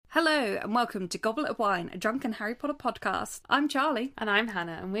Hello and welcome to Goblet of Wine, a drunken Harry Potter podcast. I'm Charlie. And I'm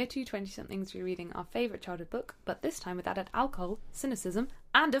Hannah, and we're two 20-somethings rereading our favourite childhood book, but this time with added alcohol, cynicism,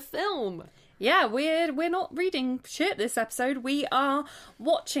 and a film. Yeah, we're not reading shit this episode. We are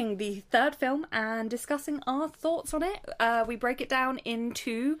watching the third film and discussing our thoughts on it. We break it down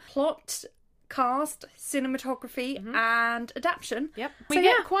into plot, cast, cinematography, and adaptation. Yep. We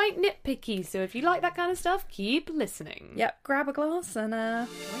get quite nitpicky, so if you like that kind of stuff, keep listening. Yep, grab a glass and yeah.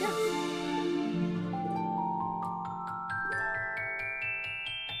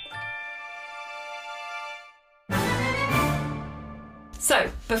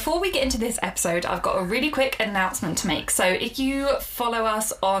 So, before we get into this episode, I've got a really quick announcement to make. So, if you follow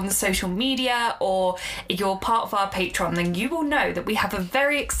us on social media or you're part of our Patreon, then you will know that we have a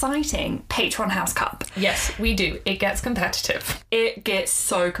very exciting Patreon House Cup. Yes, we do. It gets competitive. It gets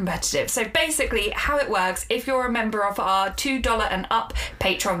so competitive. So, basically, how it works, if you're a member of our $2 and up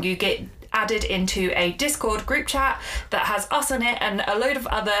Patreon, you get added into a Discord group chat that has us on it and a load of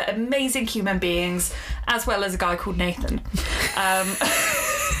other amazing human beings, as well as a guy called Nathan.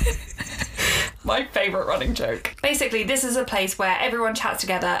 My favourite running joke. Basically, this is a place where everyone chats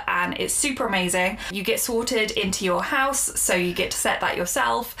together and it's super amazing. You get sorted into your house, so you get to set that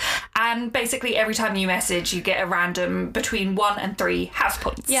yourself. And basically, every time you message, you get a random between 1 and 3 house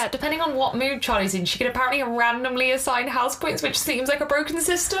points. Yeah, depending on what mood Charlie's in, she can apparently randomly assign house points, which seems like a broken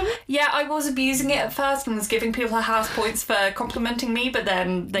system. Yeah, I was abusing it at first and was giving people house points for complimenting me, but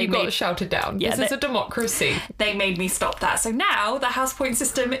then they got shouted down. Yeah, this is a democracy. They made me stop that. So now the house point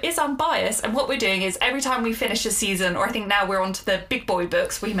system is unbiased, and what we're doing is every time we finish a season, or I think now we're on to the big boy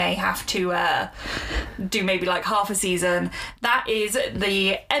books, we may have to do maybe like half a season. That is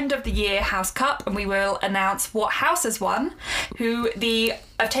the end of the year house cup, and we will announce what house has won, who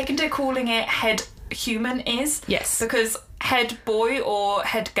I've taken to calling it head human is. Yes. Because head boy or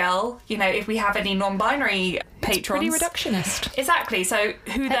head girl, you know, if we have any non-binary patrons. Pretty reductionist. Exactly. So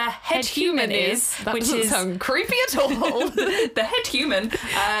who the head human is, that which doesn't is sound creepy at all. The head human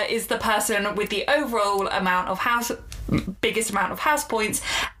is the person with the overall biggest amount of house points,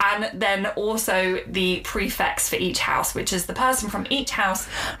 and then also the prefix for each house, which is the person from each house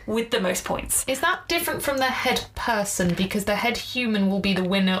with the most points. Is that different from the head person? Because the head human will be the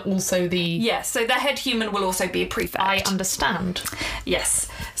winner, also the... Yes, so the head human will also be a prefect. I understand. Yes.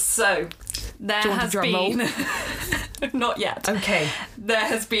 So there has been... Not yet. Okay. There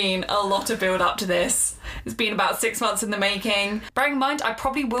has been a lot of build up to this. It's been about 6 months in the making. Bearing in mind, I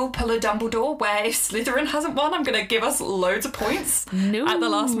probably will pull a Dumbledore where if Slytherin hasn't won, I'm going to give us loads of points at the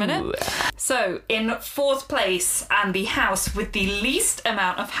last minute. So, in 4th place, and the house with the least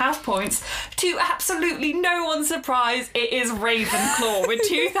amount of house points, to absolutely no one's surprise, it is Ravenclaw with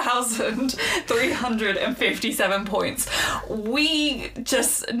 2,357 points. We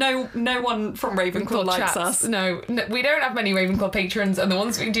just... No one from Ravenclaw likes us. No, we don't have many Ravenclaw patrons, and the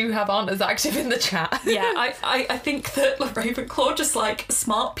ones we do have aren't as active in the chat. Yeah, I think that Ravenclaw, just like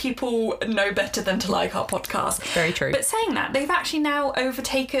smart people know better than to like our podcast. Very true. But saying that, they've actually now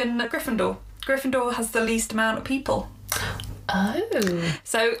overtaken Gryffindor. Gryffindor has the least amount of people. Oh.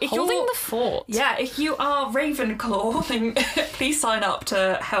 So if Holding you're the fort. Yeah, if you are Ravenclaw, then please sign up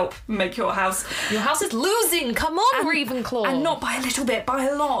to help make your house. Your house is losing. Come on, Ravenclaw. And not by a little bit, by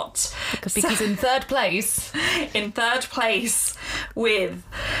a lot. Because in third place. In third place with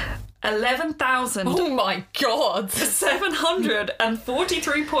 11,000. Oh my god.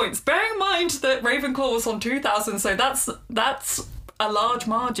 743 points. Bearing in mind that Ravenclaw was on 2,000, so that's a large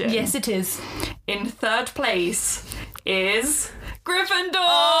margin. Yes, it is. In third place is Gryffindor.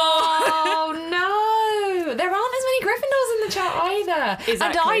 Oh no, there aren't as many Gryffindors in the chat either.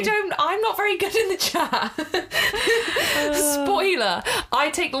 Exactly. And I'm not very good in the chat. Spoiler, I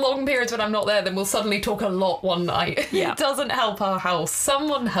take long periods when I'm not there, then we'll suddenly talk a lot one night. Yeah. It doesn't help our house.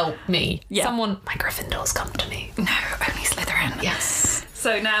 Someone help me. Yeah. My Gryffindors come to me. No, only Slytherin. Yes.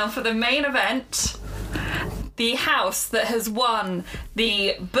 So now for the main event, the house that has won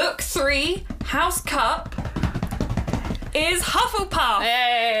the Book 3 House Cup is Hufflepuff.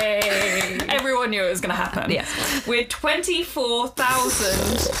 Hey! Everyone knew it was going to happen. Yes. With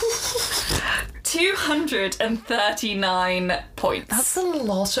 24,239 points. That's a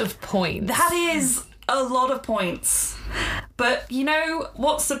lot of points. That is a lot of points. But you know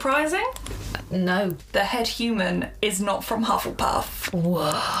what's surprising? No. The head human is not from Hufflepuff.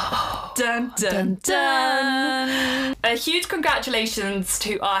 Whoa. Dun, dun, dun. A huge congratulations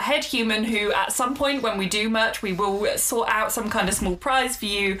to our head human, who at some point when we do merch, we will sort out some kind of small prize for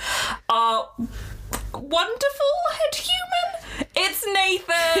you. Our wonderful head human It's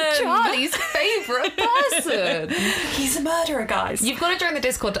Nathan! Charlie's favourite person. He's a murderer, guys. You've got to join the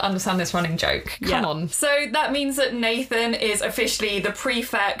Discord to understand this running joke. Come on. So that means that Nathan is officially the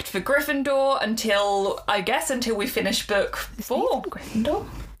prefect for Gryffindor until we finish book 4. Gryffindor?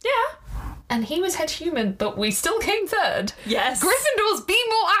 Yeah. And he was head human, but we still came third. Yes. Gryffindors, be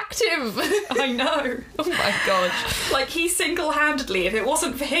more active. I know. Oh my gosh. Like, he single-handedly, if it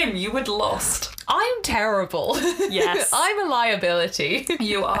wasn't for him, you would lost. I'm terrible. Yes. I'm a liability.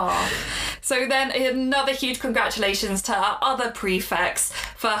 You are. So then another huge congratulations to our other prefects.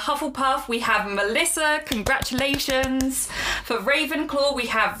 For Hufflepuff, we have Melissa. Congratulations. For Ravenclaw, we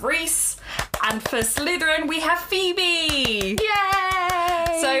have Reese. And for Slytherin, we have Phoebe.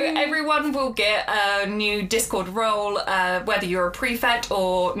 Yay! So everyone will get a new Discord role, whether you're a prefect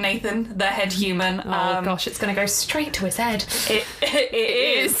or Nathan, the head human. Oh gosh, it's going to go straight to his head. It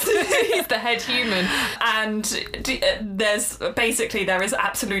is. He's the head human. And there is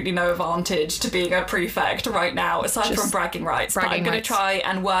absolutely no advantage to being a prefect right now, aside from bragging rights. But I'm going to try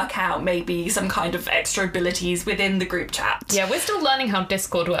and work out maybe some kind of extra abilities within the group chat. Yeah, we're still learning how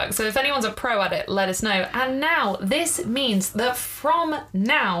Discord works, so if anyone's a pro at it, let us know. And now, this means that from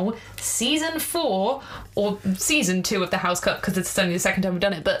now, season 4, or season 2 of the House Cup, because it's only the second time we've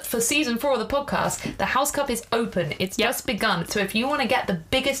done it, but for season 4 of the podcast, the House Cup is open. It's just begun. So if you want to get the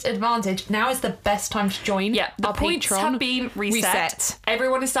biggest advantage, now is the best time to join. Yeah, the our points Patreon. have been reset.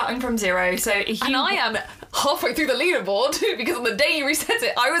 Everyone is starting from 0. So if you... And I am halfway through the leaderboard because on the day you reset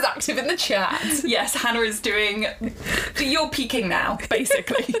it, I was active in the chat. Yes, Hannah is doing... You're peaking now,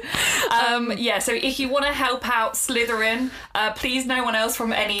 basically. So if you want to help out Slytherin, please no one else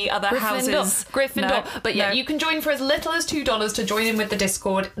from any other houses. Gryffindor. No, but you can join for as little as $2 to join in with the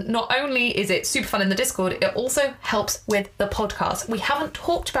Discord. Not only is it super fun in the Discord, it also helps with the podcast. We haven't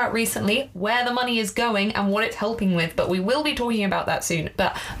talked about recently where the money is going and what it's helping with, but we will be talking about that soon.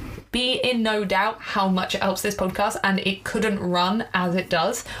 But be in no doubt how much it helps this podcast, and it couldn't run as it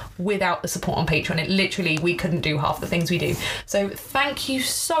does without the support on Patreon. It literally, we couldn't do half the things we do. So thank you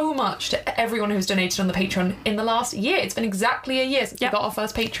so much to everyone who's donated on the Patreon in the last year. It's been exactly a year since we got our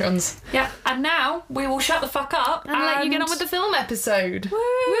first patrons. Yeah, and now we will shut the fuck up and let you get on with the film episode. Woo!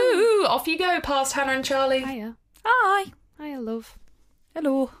 Woo! Off you go, past Hannah and Charlie. Hiya. Hi. Hiya, love.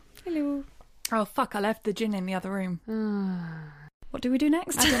 Hello. Hello. Oh, fuck, I left the gin in the other room. What do we do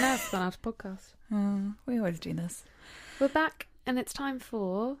next? I don't know, it's gone out of podcast. We always do this. We're back, and it's time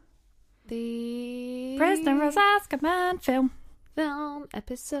for the Prisoner of Azkaban film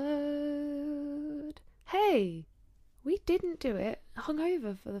episode. Hey, we didn't do it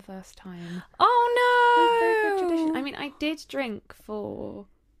hungover for the first time. Oh no! Very good tradition. I mean, I did drink for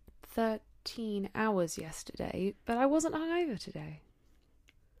 13 hours yesterday, but I wasn't hungover today.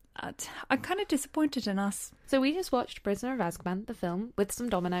 I'm kind of disappointed in us. So we just watched Prisoner of Azkaban, the film, with some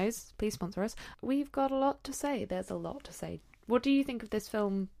Dominoes. Please sponsor us. We've got a lot to say. There's a lot to say. What do you think of this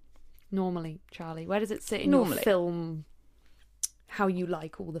film normally, Charlie? Where does it sit in your film? How you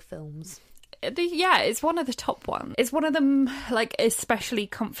like all the films? It's one of the top ones. It's one of them, like, especially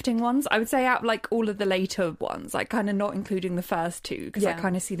comforting ones. I would say out of, like, all of the later ones, like, kind of not including the first two, because I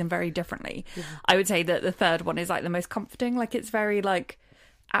kind of see them very differently. Yeah. I would say that the third one is, like, the most comforting. Like, it's very, like,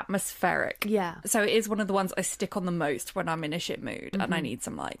 atmospheric. Yeah. So it is one of the ones I stick on the most when I'm in a shit mood and I need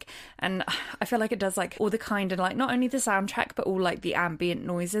some, like... And I feel like it does, like, all the kind of, like, not only the soundtrack, but all, like, the ambient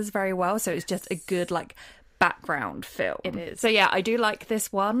noises very well. So it's just a good, like... background film. It is. So yeah, I do like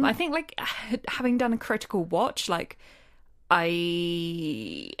this one. I think, like, having done a critical watch, like,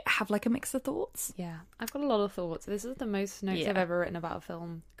 I have, like, a mix of thoughts. Yeah, I've got a lot of thoughts. This is the most notes I've ever written about a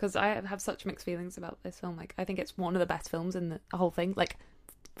film, because I have such mixed feelings about this film. Like, I think it's one of the best films in the whole thing. Like,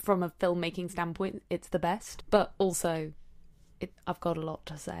 from a filmmaking standpoint, it's the best. But also, I've got a lot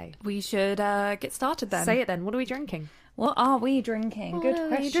to say. We should get started then. Say it then. What are we drinking? What are we drinking? Good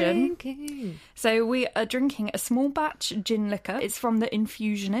question. So we are drinking a small batch gin liquor. It's from the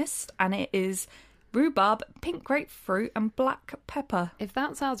Infusionist, and it is rhubarb, pink grapefruit, and black pepper. If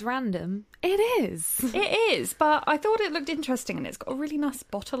that sounds random, it is. It is, but I thought it looked interesting, and it's got a really nice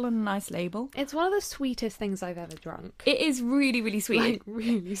bottle and a nice label. It's one of the sweetest things I've ever drunk. It is really, really sweet. Like,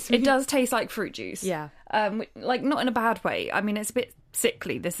 really sweet. It does taste like fruit juice. Yeah. Like, not in a bad way. I mean, it's a bit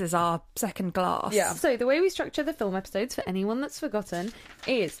sickly. This is our second glass. Yeah. So the way we structure the film episodes, for anyone that's forgotten,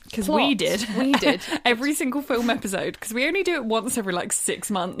 is because we did every single film episode, because we only do it once every, like, 6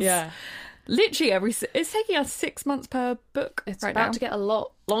 months. Yeah. Literally it's taking us 6 months per book. It's right about now to get a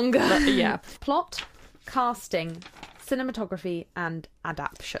lot longer. But, yeah. Plot, casting, cinematography, and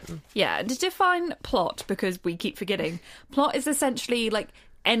adaptation. Yeah, to define plot, because we keep forgetting, plot is essentially, like,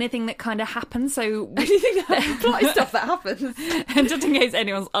 anything that kind of happens. So Anything that plot stuff that happens. and just in case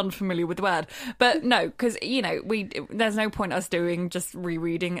anyone's unfamiliar with the word, but no, because there's no point us doing just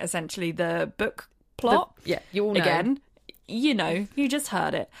rereading essentially the book plot. You all know. Again. You just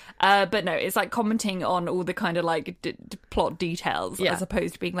heard it. But no, it's like commenting on all the kind of like plot details as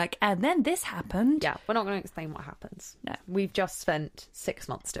opposed to being like, and then this happened. Yeah, we're not going to explain what happens. No. We've just spent 6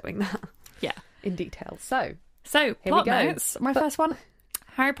 months doing that. Yeah. In detail. So here we plot go. notes. First one,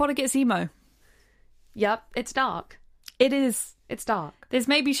 Harry Potter gets emo. Yep, it's dark. It is. It's dark. This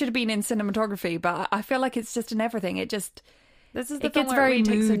maybe should have been in cinematography, but I feel like it's just in everything. This is the it film gets where very it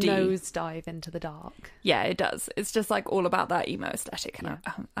takes moody. a nosedive into the dark. Yeah, it does. It's just like all about that emo aesthetic, and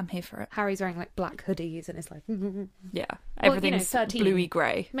I'm here for it. Harry's wearing like black hoodies and it's like... Yeah, everything's 13. bluey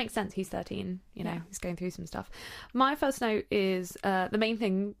grey. Makes sense, he's 13, he's going through some stuff. My first note is the main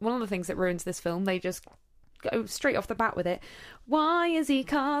thing, one of the things that ruins this film, they just go straight off the bat with it. Why is he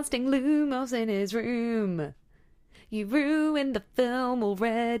casting Lumos in his room? You ruined the film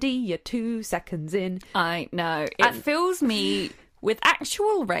already, you're 2 seconds in. I know. It fills me with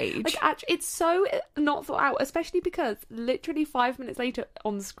actual rage. Like, it's so not thought out, especially because literally 5 minutes later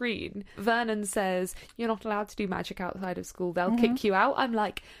on screen, Vernon says, you're not allowed to do magic outside of school, they'll kick you out. I'm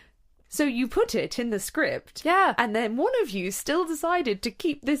like, so you put it in the script. Yeah. And then one of you still decided to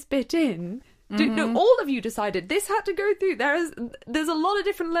keep this bit in. No, all of you decided this had to go through. There's a lot of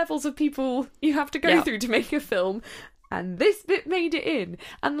different levels of people you have to go through to make a film, and this bit made it in.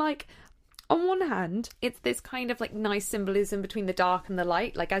 And like, on one hand, it's this kind of like nice symbolism between the dark and the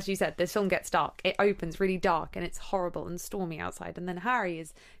light. Like, as you said, this film gets dark. It opens really dark and it's horrible and stormy outside, and then Harry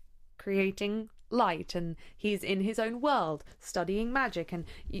is creating light and he's in his own world studying magic, and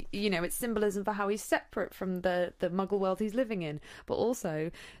it's symbolism for how he's separate from the muggle world he's living in, but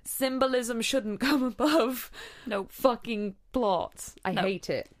also symbolism shouldn't come above fucking plot. I hate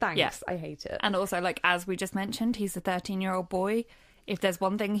it. Thanks. I hate it. And also, like, as we just mentioned, he's a 13-year-old boy. If there's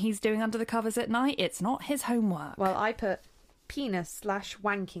one thing he's doing under the covers at night, it's not his homework. Well, I put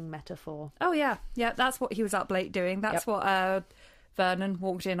penis/wanking metaphor. Oh yeah, that's what he was up late doing. That's what Vernon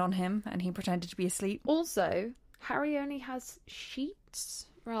walked in on him and he pretended to be asleep. Also, Harry only has sheets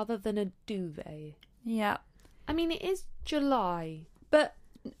rather than a duvet. Yeah. I mean, it is July. But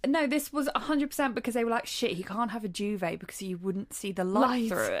no, this was 100% because they were like, shit, he can't have a duvet because you wouldn't see the light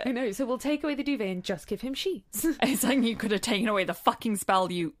through it. I know, so we'll take away the duvet and just give him sheets. It's like, you could have taken away the fucking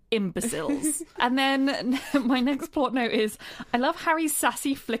spell, you imbeciles. And then my next plot note is, I love Harry's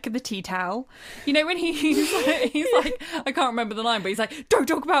sassy flick of the tea towel. You know when he's like, I can't remember the line, but he's like, don't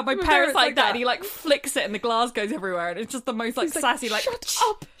talk about my parents like that. And he like flicks it and the glass goes everywhere, and it's just the most like sassy, like, shut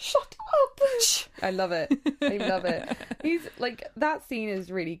up. I love it. I love it. He's like, that scene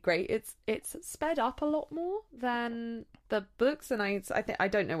is really great. It's sped up a lot more than the books, and I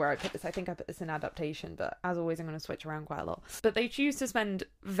don't know where I put this. I think I put this in adaptation, but as always, I'm going to switch around quite a lot. But they choose to spend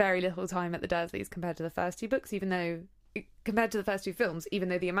very little time at the Dursleys compared to the first two books, compared to the first two films, even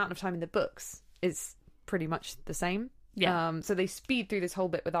though the amount of time in the books is pretty much the same. Yeah. So they speed through this whole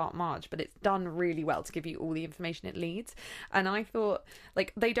bit with Aunt Marge, but it's done really well to give you all the information it needs. And I thought,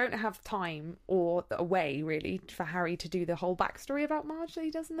 like, they don't have time or a way, really, for Harry to do the whole backstory about Marge that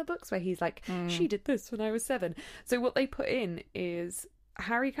he does in the books, where he's like, she did this when I was 7. So what they put in is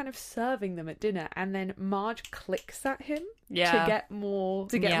Harry kind of serving them at dinner, and then Marge clicks at him to get more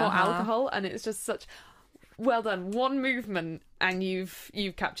alcohol, and it's just such well done. One movement, and you've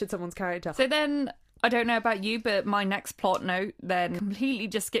captured someone's character. So then, I don't know about you, but my next plot note then completely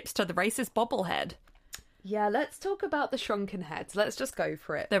just skips to the racist bobblehead. Yeah, let's talk about the shrunken heads. Let's just go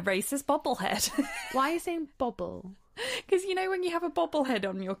for it. The racist bobblehead. Why are you saying bobble? Because you know when you have a bobblehead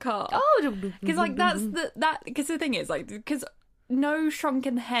on your car. Oh, because like because the thing is, like, because no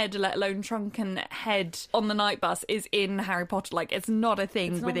shrunken head, let alone shrunken head on the night bus is in Harry Potter. Like, it's not a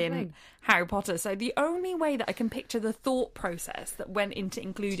thing within Harry Potter. So the only way that I can picture the thought process that went into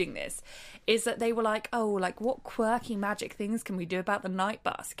including this is that they were like, oh, like, what quirky magic things can we do about the night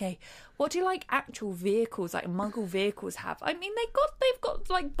bus? Okay, what do like actual vehicles, like muggle vehicles, have? I mean, they've got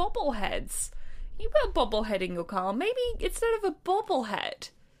like bobbleheads. You put a bobblehead in your car. Maybe instead of a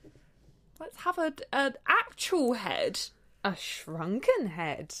bobblehead, let's have an actual head. A shrunken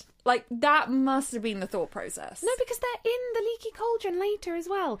head? Like, that must have been the thought process. No, because they're in the leaky cauldron later as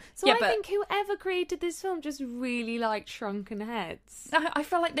well. So I think whoever created this film just really liked shrunken heads. I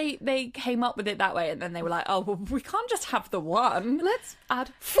feel like they came up with it that way, and then they were like, oh, well, we can't just have the one. Let's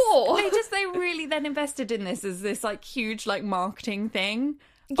add 4. They really then invested in this as this, like, huge, like, marketing thing.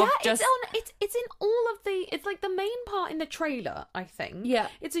 Yeah, it's in all of the. It's like the main part in the trailer, I think. Yeah,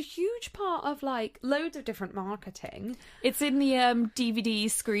 it's a huge part of like loads of different marketing. It's in the DVD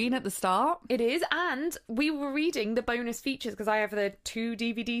screen at the start. It is, and we were reading the bonus features because I have the 2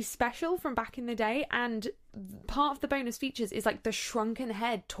 DVD special from back in the day, and part of the bonus features is like the shrunken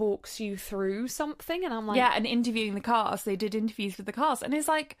head talks you through something, and I'm like, yeah, and interviewing the cast. They did interviews with the cast, and it's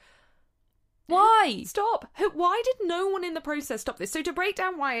like, why? Stop. Why did no one in the process stop this? So to break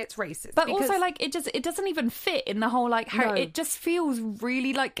down why it's racist. But also, like, it doesn't even fit in the whole, like, how it just feels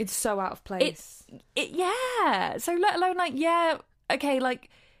really, like... It's so out of place. Yeah. So let alone, like, yeah, okay, like...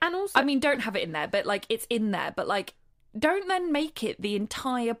 And also... I mean, don't have it in there, but, like, it's in there. But, like, don't then make it the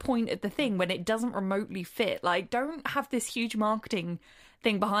entire point of the thing when it doesn't remotely fit. Like, don't have this huge marketing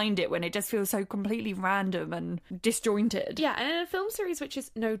thing behind it when it just feels so completely random and disjointed. Yeah, and in a film series which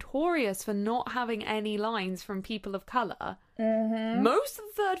is notorious for not having any lines from people of colour, most of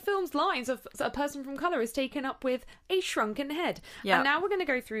the third film's lines of a person from colour is taken up with a shrunken head. Yeah. And now we're going to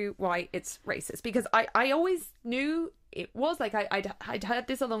go through why it's racist, because I always knew it was, like, I'd heard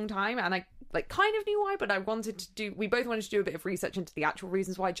this a long time, and I like kind of knew why, but we both wanted to do a bit of research into the actual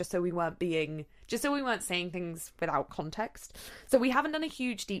reasons why, just so we weren't saying things without context. So we haven't done a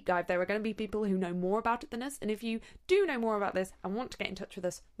huge deep dive. There are going to be people who know more about it than us, and if you do know more about this and want to get in touch with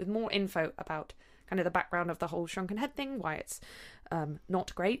us with more info about kind of the background of the whole shrunken head thing, why it's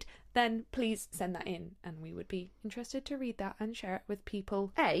not great, then please send that in, and we would be interested to read that and share it with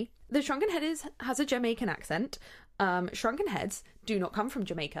people. The shrunken head has a Jamaican accent. Shrunken heads do not come from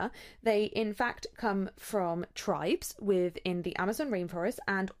Jamaica. They, in fact, come from tribes within the Amazon rainforest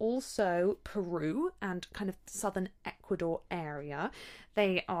and also Peru and kind of southern Ecuador area.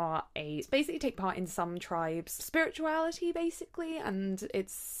 They are basically take part in some tribes' spirituality, basically, and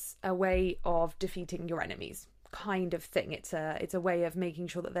it's a way of defeating your enemies, kind of thing. It's a way of making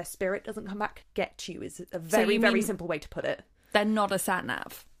sure that their spirit doesn't come back get you, is a very, very simple way to put it. They're not a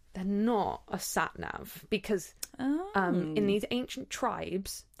sat-nav. They're not a sat-nav because in these ancient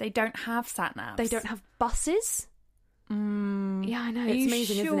tribes... They don't have sat-navs. They don't have buses. Yeah, I know. It's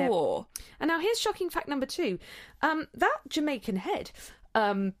amazing, sure? Isn't it? And now here's shocking fact number 2. That Jamaican head,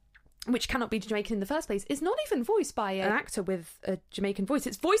 which cannot be Jamaican in the first place, is not even voiced by an actor with a Jamaican voice.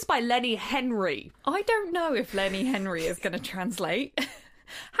 It's voiced by Lenny Henry. I don't know if Lenny Henry is going to translate.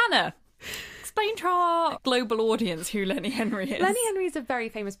 Hannah, explain to our global audience who Lenny Henry is. Lenny Henry is a very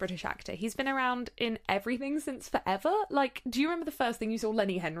famous British actor. He's been around in everything since forever. Like, do you remember the first thing you saw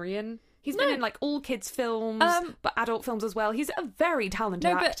Lenny Henry in? He's been in, like, all kids' films, but adult films as well. He's a very talented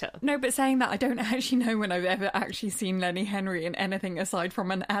actor. But saying that, I don't actually know when I've ever actually seen Lenny Henry in anything aside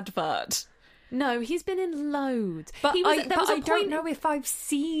from an advert. No, he's been in loads. But I don't know if I've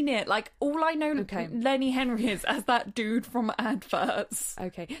seen it. Like, all I know Lenny Henry is as that dude from adverts.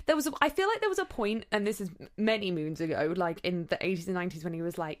 Okay. I feel like there was a point, and this is many moons ago, like in the 80s and 90s, when he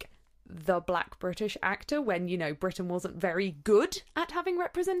was like the black British actor, when, you know, Britain wasn't very good at having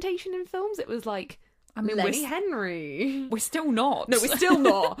representation in films. It was like, I mean, Lenny Henry. We're still not. No, we're still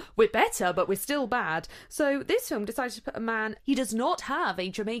not. We're better, but we're still bad. So this film decided to put a man... He does not have a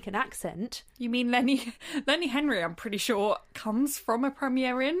Jamaican accent. You mean Lenny Henry, I'm pretty sure, comes from a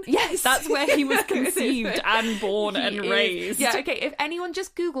Premier Inn? Yes. That's where he was conceived and born and raised. Yeah, okay, if anyone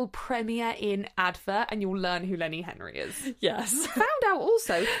just Google Premier Inn advert and you'll learn who Lenny Henry is. Yes. Found out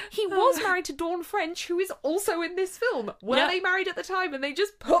also, he was married to Dawn French, who is also in this film. Were they married at the time and they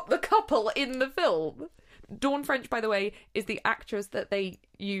just put the couple in the film? Dawn French, by the way, is the actress that they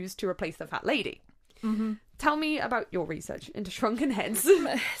used to replace the fat lady. Mm-hmm. Tell me about your research into shrunken heads.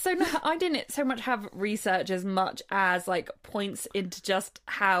 So no, I didn't so much have research as much as like points into just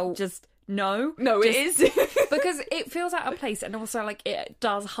how No, it is. Because it feels out of place, and also like it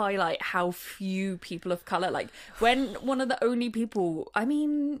does highlight how few people of colour, like when one of the only people, I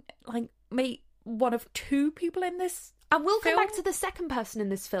mean, like maybe one of 2 people in this, and we'll come back to the second person in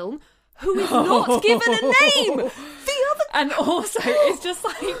this film who is not given a name. The other, and also it's just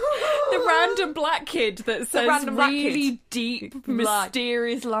like the random black kid that says really deep,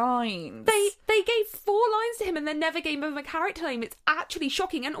 mysterious lines. They gave 4 lines to him and then never gave him a character name. It's actually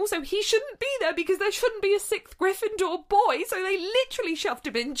shocking. And also, he shouldn't be there because there shouldn't be a 6th Gryffindor boy. So they literally shoved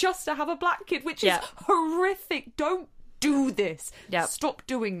him in just to have a black kid, which is horrific. Don't do this. Yep. Stop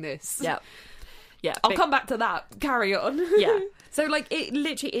doing this. Yep. Yeah, I'll come back to that. Carry on. Yeah. So, like,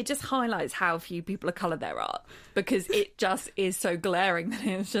 it just highlights how few people of colour there are, because it just is so glaring that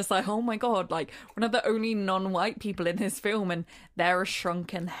it's just like, oh my God, like, one of the only non-white people in this film, and they're a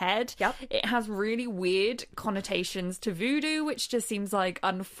shrunken head. Yep. It has really weird connotations to voodoo, which just seems like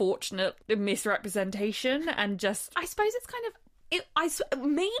unfortunate misrepresentation, and just... I suppose it's kind of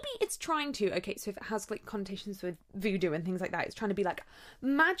maybe it's trying to. Okay, so if it has like connotations with voodoo and things like that, it's trying to be like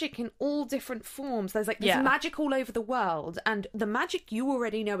magic in all different forms. There's like this magic all over the world, and the magic you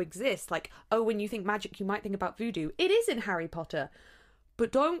already know exists. Like, oh, when you think magic, you might think about voodoo. It is in Harry Potter.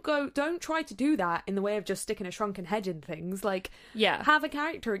 But don't try to do that in the way of just sticking a shrunken head in things. Like, have a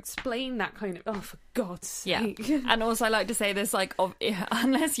character explain that kind of, oh, for God's sake. Yeah. And also I like to say this, like,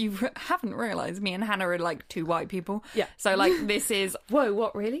 unless you haven't realised, me and Hannah are like two white people. Yeah. So, like, this is... Whoa,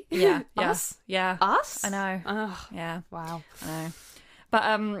 what, really? Yeah. Us? Yeah. Us? I know. Oh, yeah. Wow. I know.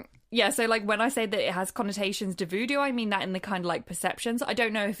 But, yeah, so, like, when I say that it has connotations to voodoo, I mean that in the kind of, like, perceptions. I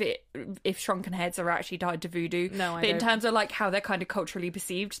don't know if shrunken heads are actually tied to voodoo. No, I But in don't. terms of, like, how they're kind of culturally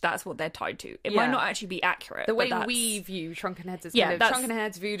perceived, that's what they're tied to. It might not actually be accurate. The way but we view shrunken heads is Yeah, kind of shrunken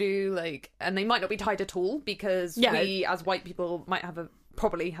heads, voodoo, like, and they might not be tied at all because we, as white people, might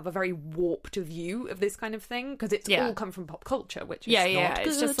probably have a very warped view of this kind of thing because it's all come from pop culture, which is not good.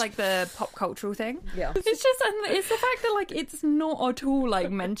 It's just like the pop cultural thing. Yeah. It's just, and it's the fact that like it's not at all like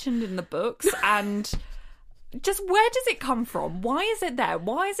mentioned in the books, and just where does it come from? Why is it there?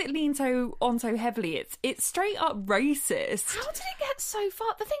 Why is it leaned so heavily? It's straight up racist. How did it get so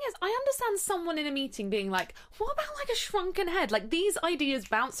far? The thing is, I understand someone in a meeting being like, what about like a shrunken head? Like, these ideas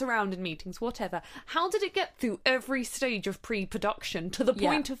bounce around in meetings, whatever. How did it get through every stage of pre-production to the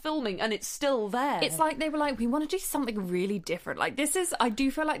point of filming and it's still there? It's like they were like, we want to do something really different. Like, I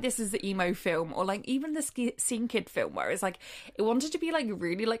do feel like this is the emo film, or like even the Scene Kid film, where it's like it wanted to be like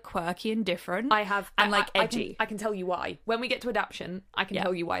really like quirky and different. Edgy. I can tell you why. When we get to adaptation, I can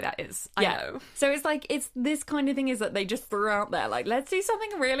tell you why that is. I know. So it's like, it's this kind of thing is that they just threw out there, like, let's do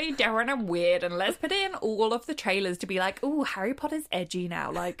something really different and weird, and let's put in all of the trailers to be like, oh, Harry Potter's edgy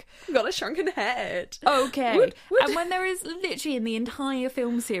now. Like, got a shrunken head. Okay. Would. And when there is literally in the entire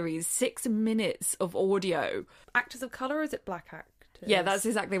film series 6 minutes of audio. Actors of colour, or is it black actors? Yeah, that's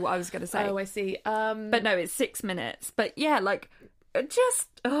exactly what I was going to say. Oh, I see. But no, it's 6 minutes. But yeah, like, just,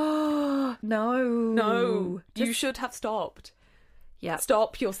 no. You should have stopped. Yeah.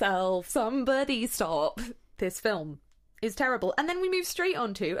 Stop yourself. Somebody stop. This film is terrible. And then we move straight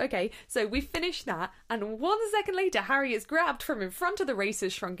on to, okay, so we finished that, and 1 second later, Harry is grabbed from in front of the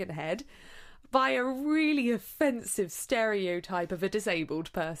racist shrunken head by a really offensive stereotype of a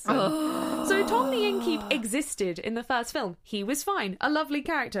disabled person. So Tom the Innkeep existed in the first film. He was fine. A lovely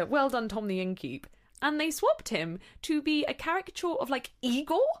character. Well done, Tom the Innkeep. And they swapped him to be a caricature of, like,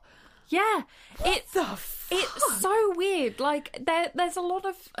 Igor? Yeah. It's the fuck? It's so weird. Like, there's a lot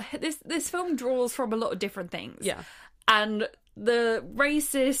of... This film draws from a lot of different things. Yeah. And the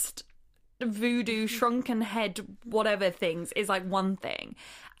racist, voodoo, shrunken head, whatever things is, like, one thing.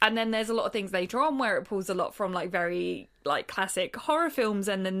 And then there's a lot of things later on where it pulls a lot from, like, very, like, classic horror films.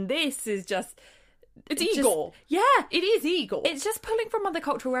 And then this is just... It's Igor. Yeah. It is Igor. It's just pulling from other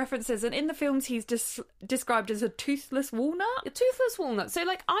cultural references. And in the films, he's described as a toothless walnut. A toothless walnut. So,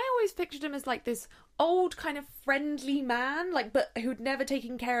 like, I always pictured him as, like, this old kind of friendly man, like, but who'd never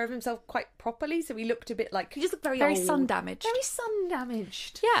taken care of himself quite properly. So he looked a bit like... He just looked very old. sun damaged. Very sun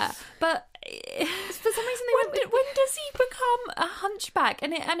damaged. Yeah. But... For some reason, when does he become a hunchback?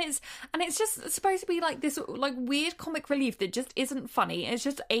 And it's just supposed to be like this like weird comic relief that just isn't funny. It's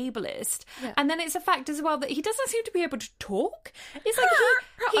just ableist. Yeah. And then it's a fact as well that he doesn't seem to be able to talk. It's like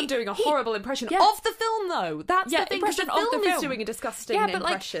I'm doing a horrible impression of the film, though. That's the thing. Impression the of film the film is doing a disgusting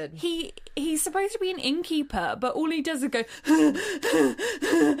impression. Like, he's supposed to be an innkeeper, but all he does is go, and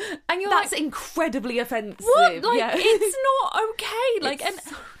you're that's like, incredibly offensive. What? Like, it's not okay. Like, it's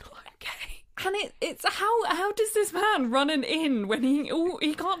so not okay. And it's how does this man run an inn when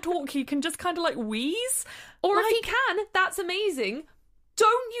he can't talk? He can just kind of like wheeze, or like, if he can, that's amazing.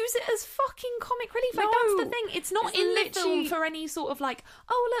 Don't use it as fucking comic relief. Like, that's the thing. It's not in the film for any sort of like,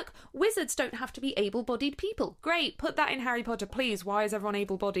 oh, look, wizards don't have to be able-bodied people. Great, put that in Harry Potter, please. Why is everyone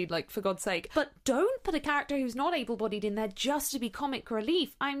able-bodied, like, for God's sake? But don't put a character who's not able-bodied in there just to be comic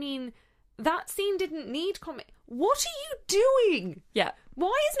relief. I mean, that scene didn't need comic... What are you doing? Yeah.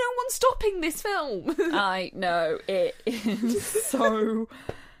 Why is no one stopping this film? I know. It is so...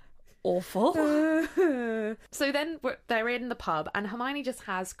 awful. So then they're in the pub and Hermione just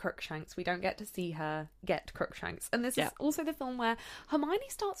has Crookshanks. We don't get to see her get Crookshanks. And this is also the film where Hermione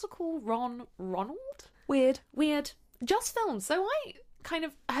starts to call Ron Ronald. Weird. Just filmed. So I kind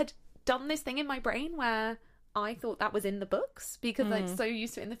of had done this thing in my brain where I thought that was in the books because I'm so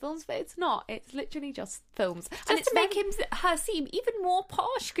used to it in the films, but it's not. It's literally just films. And it's to make her seem even more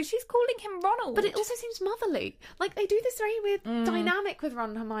posh because she's calling him Ronald. But it also seems motherly. Like, they do this very weird dynamic with Ron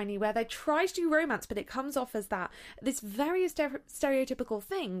and Hermione where they try to do romance, but it comes off as this very stereotypical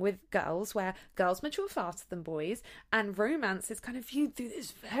thing with girls where girls mature faster than boys, and romance is kind of viewed through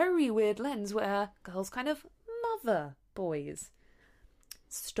this very weird lens where girls kind of mother boys.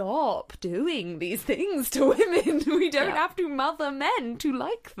 Stop doing these things to women. We don't have to mother men to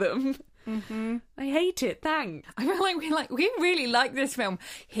like them. Mm-hmm. I hate it. Thanks. I feel like we really like this film.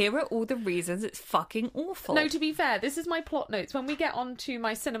 Here are all the reasons it's fucking awful. No, to be fair, this is my plot notes. When we get onto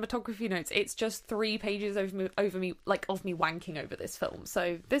my cinematography notes, it's just 3 pages over me, like of me wanking over this film.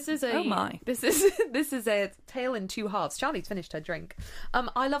 So this is this is a tale in 2 halves. Charlie's finished her drink.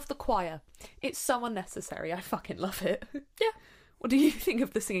 I love the choir. It's so unnecessary. I fucking love it. Yeah. What do you think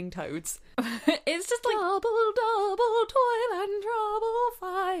of the singing toads? It's just like... Double, double, toil and trouble,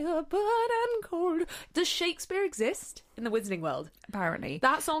 fire, burn and cold. Does Shakespeare exist in the Wizarding World? Apparently.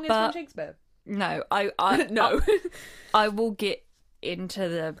 That song is from Shakespeare. No, No. I will get into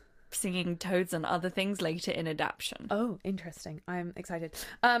the singing toads and other things later in adaptation. Oh, interesting. I'm excited.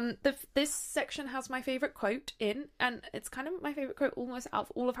 This section has my favourite quote in, and it's kind of my favourite quote almost out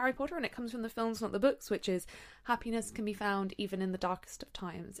of all of Harry Potter, and it comes from the films, not the books, which is, happiness can be found even in the darkest of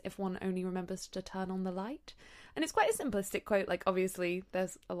times if one only remembers to turn on the light. And it's quite a simplistic quote. Like, obviously,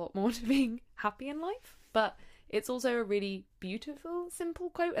 there's a lot more to being happy in life, but it's also a really beautiful, simple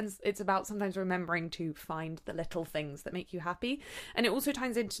quote, and it's about sometimes remembering to find the little things that make you happy. And it also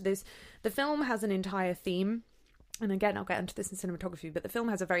ties into this. The film has an entire theme, and again, I'll get into this in cinematography, but the film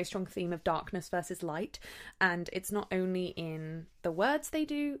has a very strong theme of darkness versus light, and it's not only in the words they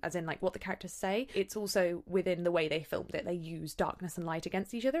do, as in like what the characters say, it's also within the way they filmed it. They use darkness and light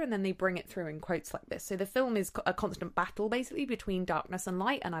against each other, and then they bring it through in quotes like this. So the film is a constant battle, basically, between darkness and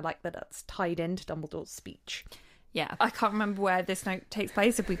light, and I like that it's tied into Dumbledore's speech. Yeah, I can't remember where this note takes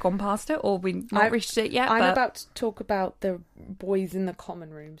place, if we've gone past it or we've not reached it yet. I'm about to talk about the boys in the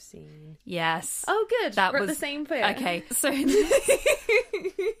common room scene. Yes. Oh, good. We're at the same bit. Okay, so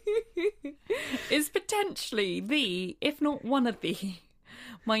is potentially the, if not one of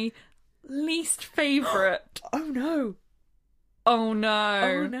my least favourite. Oh, no. Oh, no.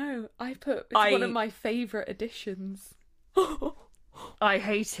 Oh, no. It's one of my favourite editions. I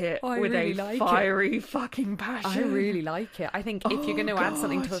hate it with a fiery fucking passion. I really like it. I think if you're going to add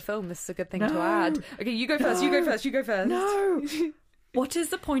something to a film, this is a good thing to add. Okay, you go first. No. What is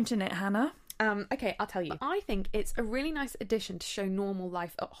the point in it, Hannah? Okay, I'll tell you. I think it's a really nice addition to show normal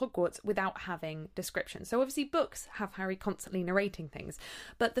life at Hogwarts without having description. So obviously books have Harry constantly narrating things,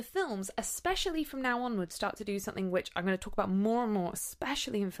 but the films, especially from now onwards, start to do something which I'm going to talk about more and more,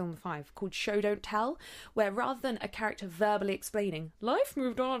 especially in film 5, called Show Don't Tell, where rather than a character verbally explaining, life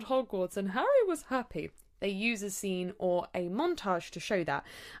moved on at Hogwarts and Harry was happy, they use a scene or a montage to show that.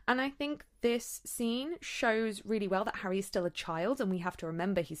 And I think this scene shows really well that Harry is still a child, and we have to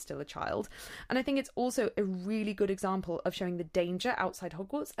remember he's still a child. And I think it's also a really good example of showing the danger outside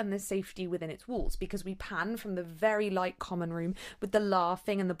Hogwarts and the safety within its walls, because we pan from the very light common room with the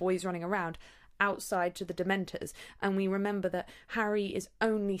laughing and the boys running around outside to the Dementors, and we remember that Harry is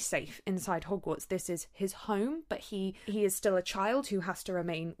only safe inside Hogwarts. This is his home, but he is still a child who has to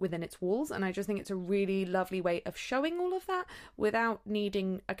remain within its walls, and I just think it's a really lovely way of showing all of that without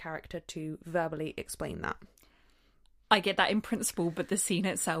needing a character to verbally explain that. I get that in principle, but the scene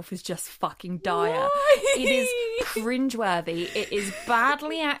itself is just fucking dire. Why? It is cringeworthy. It is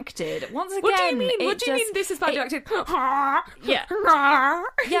badly acted. Once again, what do you mean? What do you mean this is badly acted?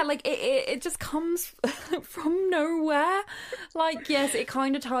 Yeah, like it just comes from nowhere. Like, yes, it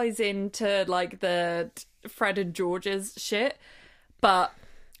kind of ties into like the Fred and George's shit, but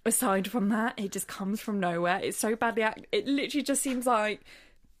aside from that, it just comes from nowhere. It's so badly acted. It literally just seems like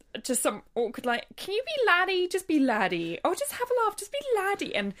just some awkward, like, can you be laddie? Just be laddie. Oh, just have a laugh. Just be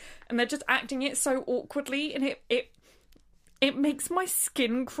laddie. And they're just acting it so awkwardly, and it makes my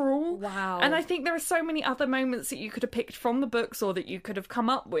skin crawl. Wow. And I think there are so many other moments that you could have picked from the books or that you could have come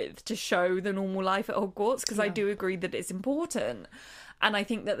up with to show the normal life at Hogwarts, because I do agree that it's important. And I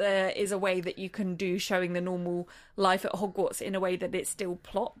think that there is a way that you can do showing the normal life at Hogwarts in a way that it's still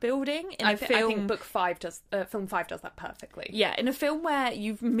plot building. I think film 5 does that perfectly. Yeah, in a film where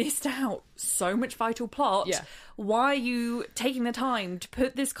you've missed out so much vital plot, why are you taking the time to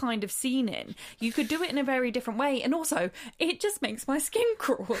put this kind of scene in? You could do it in a very different way. And also, it just makes my skin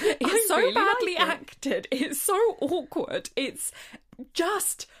crawl. It's so really badly acted. It's so awkward. It's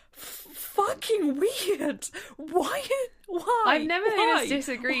just fucking weird. Why? I've never heard us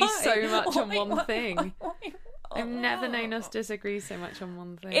disagree so much on one thing. I've never known us disagree so much on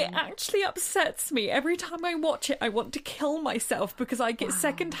one thing. It actually upsets me. Every time I watch it, I want to kill myself because I get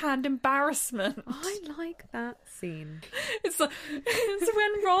secondhand embarrassment. I like that scene. It's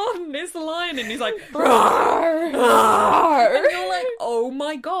when Ron is the lion and he's like, "Roar, roar," and you're like, oh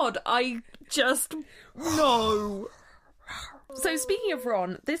my god, I just no. So speaking of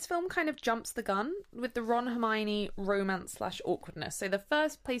Ron, this film kind of jumps the gun with the Ron-Hermione romance/awkwardness. So the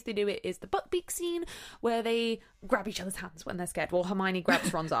first place they do it is the buttbeak scene where they grab each other's hands when they're scared. Well, Hermione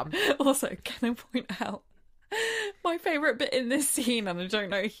grabs Ron's arm. Also, can I point out my favourite bit in this scene, and I don't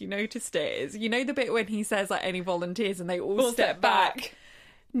know if you noticed it, is the bit when he says like any volunteers and they all step back.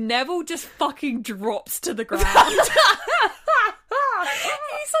 Neville just fucking drops to the ground.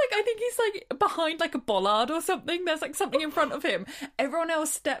 I think he's like behind like a bollard or something. There's like something in front of him. Everyone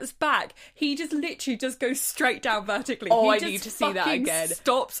else steps back. He just literally just goes straight down vertically. Oh, I need to see that again.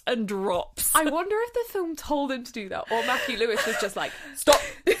 Stops and drops. I wonder if the film told him to do that, or Matthew Lewis was just like, stop.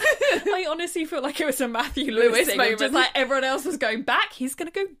 I honestly feel like it was a Matthew Lewis thing. moment. Just like everyone else was going back, he's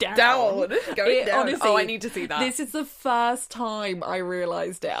going to go down. Going down. Honestly, I need to see that. This is the first time I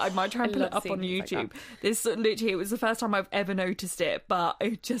realised it. I might try and pull it up on YouTube. This literally, it was the first time I've ever noticed it, but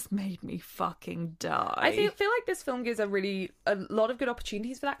it just made me fucking die. I feel like this film gives a lot of good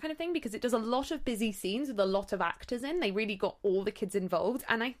opportunities for that kind of thing, because it does a lot of busy scenes with a lot of actors in. They really got all the kids involved,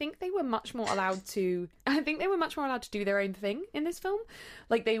 and I think they were much more allowed to do their own thing in this film.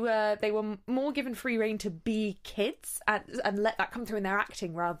 Like they were more given free rein to be kids and let that come through in their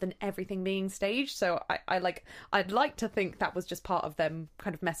acting rather than everything being staged. So I'd like to think that was just part of them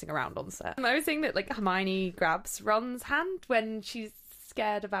kind of messing around on set. I was saying that like Hermione grabs Ron's hand when she's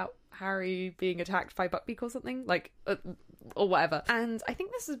scared about Harry being attacked by Buckbeak or something, or whatever. And I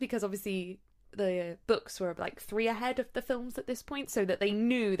think this is because obviously the books were like 3 ahead of the films at this point, so that they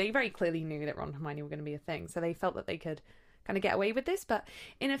very clearly knew that Ron and Hermione were going to be a thing, so they felt that they could kind of get away with this. But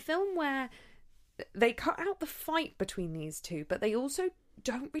in a film where they cut out the fight between these two, but they also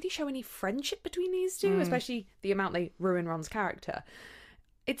don't really show any friendship between these two, especially the amount they ruin Ron's character.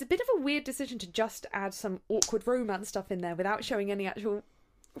 It's a bit of a weird decision to just add some awkward romance stuff in there without showing any actual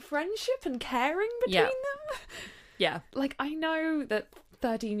friendship and caring between them. Yeah. Like, I know that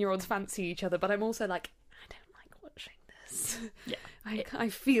 13-year-olds fancy each other, but I'm also like, I don't like watching this. Yeah. I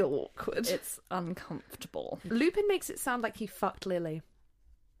feel awkward. It's uncomfortable. Lupin makes it sound like he fucked Lily.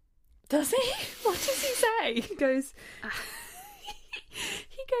 Does he? What does he say? He goes...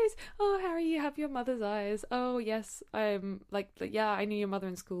 oh, Harry, you have your mother's eyes. Oh, yes, I knew your mother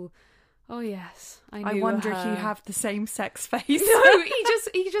in school. Oh, yes, I knew I wonder her. if you have the same sex face. No,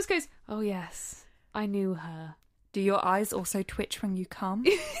 he just goes, oh, yes, I knew her. Do your eyes also twitch when you come?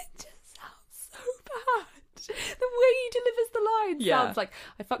 It just sounds so bad. The way he delivers the line sounds like,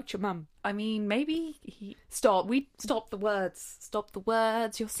 I fucked your mum. I mean, maybe he... Stop the words. Stop the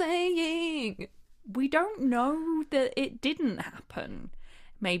words you're saying. We don't know that it didn't happen.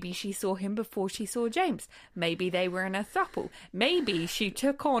 Maybe she saw him before she saw James. Maybe they were in a throuple. Maybe she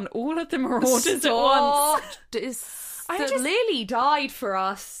took on all of the Marauders at once. Lily died for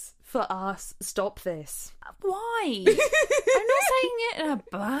us. Stop this. Why? I'm not saying it in a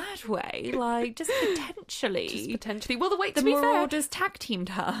bad way. Like, just potentially. Well, the Marauders tag teamed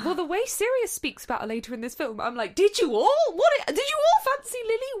her. Well, the way Sirius speaks about her later in this film, I'm like, did you all fancy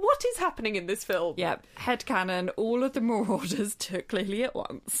Lily? What is happening in this film? Yep. Headcanon, all of the Marauders took Lily at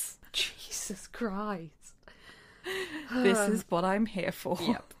once. Jesus Christ. This is what I'm here for.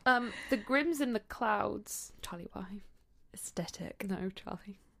 Yep. The Grimms in the clouds. Charlie, why? Aesthetic. No,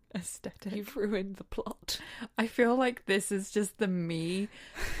 Charlie. Aesthetic. You've ruined the plot. I feel like this is just the me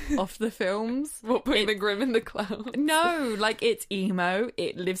of the films. What, putting the Grimm in the clouds? No, like, it's emo.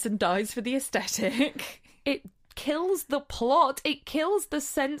 It lives and dies for the aesthetic. It kills the plot. It kills the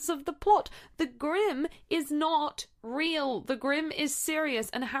sense of the plot. The Grimm is not real. The Grimm is Sirius,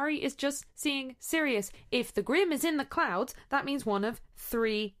 and Harry is just seeing Sirius. If the Grimm is in the clouds, that means one of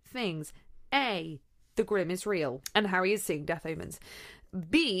 3 things. A, the Grimm is real, and Harry is seeing death omens.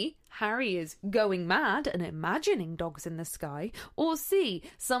 B, Harry is going mad and imagining dogs in the sky. Or C,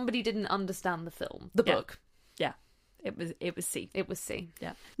 somebody didn't understand the film, the book. Yeah, it was C. It was C.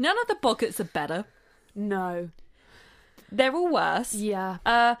 Yeah, none of the buckets are better. No, they're all worse. Yeah.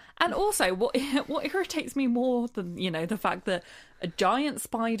 And also, what irritates me more than the fact that a giant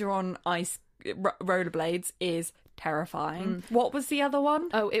spider on ice rollerblades is terrifying. What was the other one?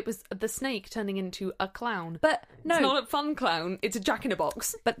 Oh, it was the snake turning into a clown. But no, it's not a fun clown. It's a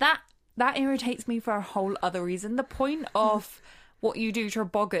jack-in-a-box. But that irritates me for a whole other reason. The point of what you do to a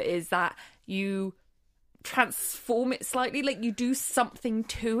boggart is that you transform it slightly, like you do something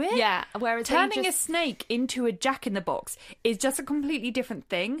to it. Yeah, whereas turning a snake into a jack-in-the-box is just a completely different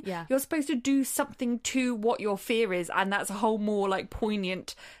thing. Yeah. You're supposed to do something to what your fear is, and that's a whole more like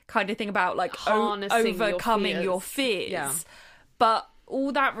poignant kind of thing about like overcoming your fears. Yeah. But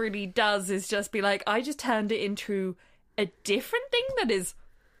all that really does is just be like, I just turned it into a different thing that is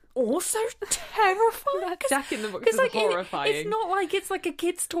also terrifying. That jack-in-the-box is like, horrifying. It's not like it's like a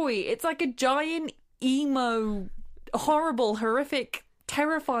kid's toy. It's like a giant emo, horrible, horrific,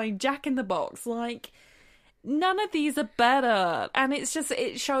 terrifying jack-in-the-box. Like, none of these are better. And it's just,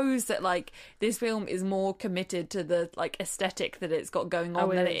 it shows that like this film is more committed to the like aesthetic that it's got going on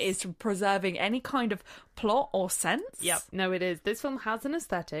than it is to preserving any kind of plot or sense. Yep. No, it is. This film has an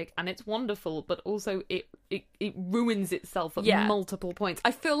aesthetic and it's wonderful, but also it ruins itself at multiple points.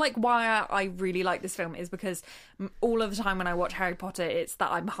 I feel like why I really like this film is because all of the time when I watch Harry Potter, it's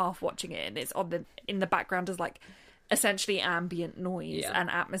that I'm half watching it and it's in the background as like essentially ambient noise and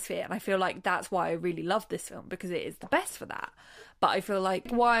atmosphere, and I feel like that's why I really love this film, because it is the best for that. But I feel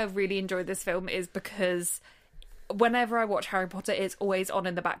like why I've really enjoyed this film is because whenever I watch Harry Potter, it's always on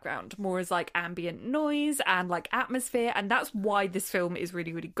in the background, more as like ambient noise and like atmosphere, and that's why this film is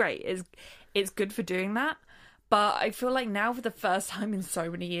really, really great. It's good for doing that. But I feel like now, for the first time in so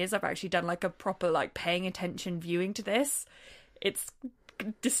many years, I've actually done like a proper like paying attention viewing to this. It's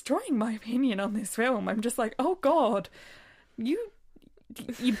destroying my opinion on this film. I'm just like, oh god, you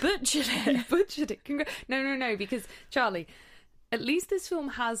butchered it. You butchered it. No, because Charlie, at least this film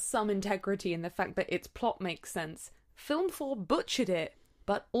has some integrity in the fact that its plot makes sense. Film 4 butchered it,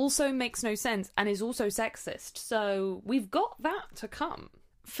 but also makes no sense and is also sexist. So we've got that to come.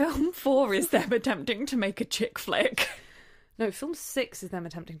 Film 4 is them attempting to make a chick flick. No, film 6 is them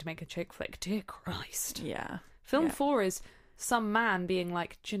attempting to make a chick flick. Dear Christ. Yeah. Film 4 is some man being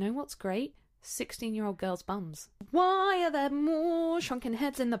like, do you know what's great? 16-year-old girls' bums. Why are there more shrunken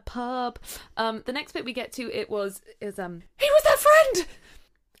heads in the pub? The next bit we get to, he was their friend!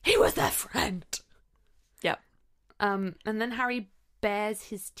 He was their friend! Yep. And then Harry bares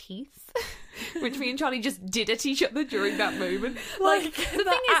his teeth, which me and Charlie just did at each other during that moment. Like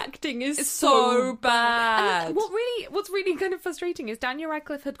the acting is so bad. And what's really kind of frustrating is Daniel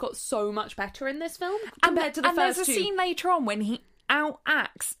Radcliffe had got so much better in this film compared to the first two. And there's a scene later on when he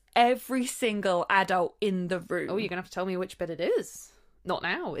outacts every single adult in the room. Oh, you're gonna have to tell me which bit it is. Not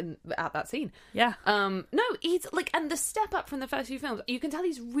now, at that scene. Yeah. No, he's like, and the step up from the first few films, you can tell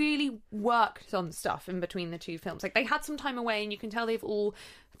he's really worked on stuff in between the two films. Like, they had some time away, and you can tell they've all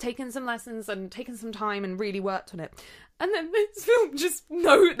taken some lessons and taken some time and really worked on it. And then this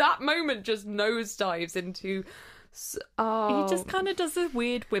film that moment just nosedives into... He just kind of does a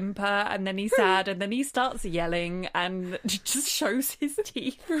weird whimper, and then he's sad, and then he starts yelling, and just shows his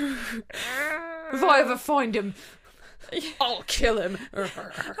teeth. If I ever find him... I'll kill him. And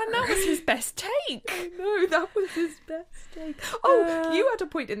that was his best take. I know, that was his best take. Oh, you had a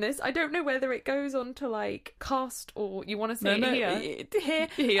point in this. I don't know whether it goes on to like cast or you want to say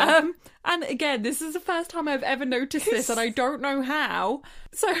here. And again, this is the first time I've ever noticed this, and I don't know how.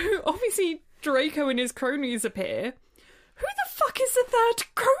 So obviously Draco and his cronies appear. Who the fuck is the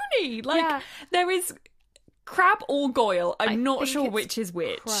third crony? Like, there is Crab or Goyle. I'm not sure which is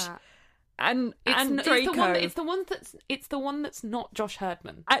which. Crap. And Draco. It's the one that's not Josh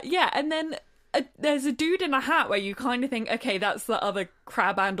Herdman. And then there's a dude in a hat where you kind of think, okay, that's the other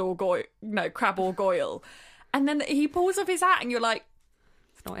Crab or Goyle. And then he pulls off his hat and you're like,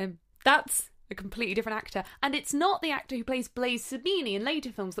 it's not him. That's a completely different actor. And it's not the actor who plays Blaise Sabini in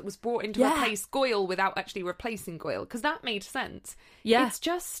later films that was brought in to replace Goyle without actually replacing Goyle, because that made sense. Yeah. It's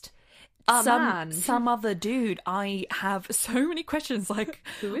just... some other dude. I have so many questions. Like,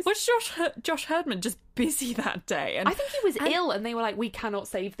 was Josh Herdman just busy that day? And I think he was ill, and they were like, "We cannot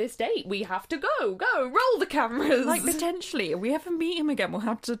save this date. We have to go. Roll the cameras." Like, potentially, if we ever meet him again, we'll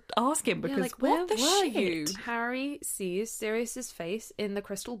have to ask him, because where were you? Harry sees Sirius's face in the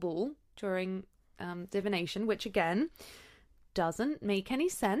crystal ball during divination, which again doesn't make any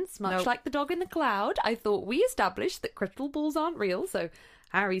sense. Much like the dog in the cloud, I thought we established that crystal balls aren't real, so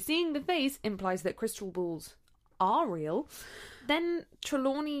Harry seeing the face implies that crystal balls are real. Then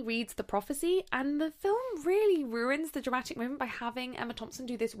Trelawney reads the prophecy, and the film really ruins the dramatic moment by having Emma Thompson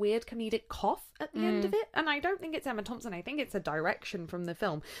do this weird comedic cough at the end of it. And I don't think it's Emma Thompson, I think it's a direction from the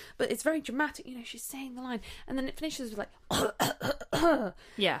film. But it's very dramatic, she's saying the line, and then it finishes with like...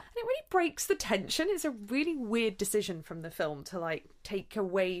 Yeah. And it really breaks the tension. It's a really weird decision from the film to like take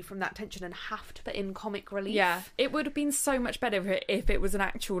away from that tension and have to put in comic relief. Yeah. It would have been so much better if it was an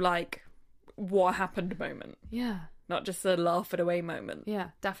actual like what happened moment. Yeah. not just a laugh it away moment. Yeah,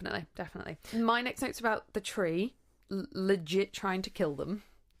 definitely. My next note's about the tree legit trying to kill them.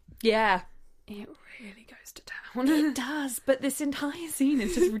 Yeah. It really goes to town. It does, but this entire scene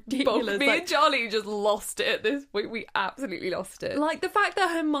is just ridiculous. Both me and Charlie just lost it at this point. We absolutely lost it. Like the fact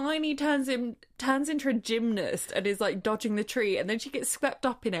that Hermione turns into a gymnast and is like dodging the tree, and then she gets swept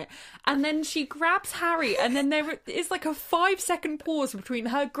up in it, and then she grabs Harry, and then there is like a 5-second pause between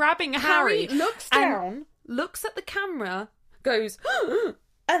her grabbing Harry looks down, looks at the camera, goes,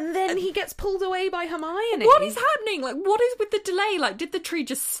 and then he gets pulled away by Hermione. What is happening? Like, what is with the delay? Like, did the tree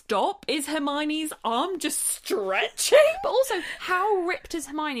just stop? Is Hermione's arm just stretching? But also, how ripped is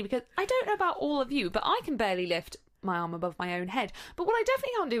Hermione? Because I don't know about all of you, but I can barely lift my arm above my own head. But what I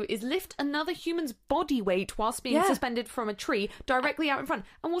definitely can't do is lift another human's body weight whilst being suspended from a tree directly out in front.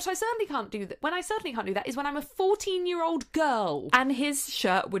 And what I certainly can't do that is when I'm a 14-year-old girl. And his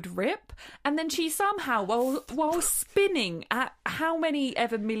shirt would rip, and then she somehow, while spinning at how many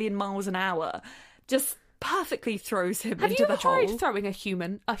ever million miles an hour, just perfectly throws him into the hole. Have you ever tried throwing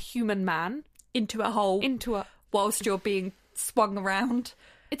a human man into a hole whilst you're being swung around?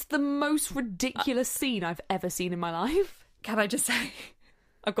 It's the most ridiculous scene I've ever seen in my life. Can I just say,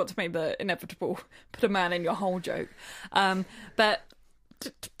 I've got to make the inevitable put a man in your hole joke. But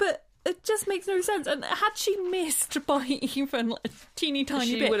it just makes no sense. And had she missed by even a teeny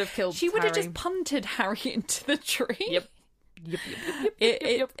tiny bit, she would have killed She would have Harry. just punted Harry into the tree. Yep.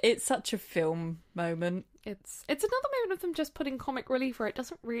 It's such a film moment. It's another moment of them just putting comic relief where it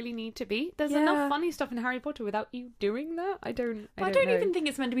doesn't really need to be. There's enough funny stuff in Harry Potter without you doing that. I don't know. Even think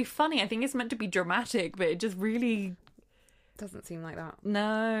it's meant to be funny. I think it's meant to be dramatic, but it just really doesn't seem like that.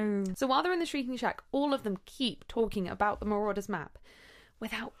 No. So while they're in the Shrieking Shack, all of them keep talking about the Marauders map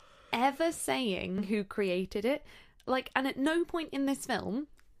without ever saying who created it. Like, and at no point in this film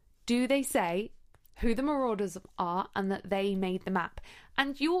do they say who the Marauders are and that they made the map.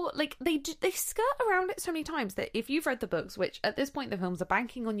 And you're like, they skirt around it so many times that if you've read the books, which at this point the films are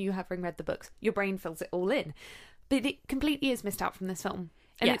banking on you having read the books, your brain fills it all in. But it completely is missed out from this film.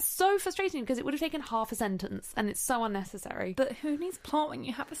 And it's so frustrating because it would have taken half a sentence and it's so unnecessary. But who needs plot when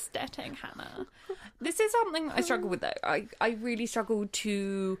you have aesthetic, Hannah? This is something I struggle with though. I really struggle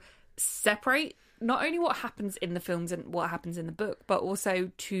to separate not only what happens in the films and what happens in the book, but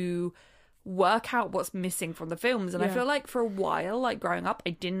also to work out what's missing from the films. And I feel like for a while, like growing up,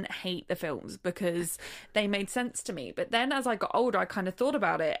 I didn't hate the films because they made sense to me. But then as I got older, I kind of thought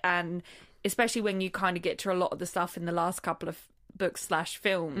about it, and especially when you kind of get to a lot of the stuff in the last couple of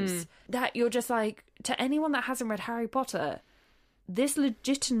books/films, that you're just like, to anyone that hasn't read Harry Potter, this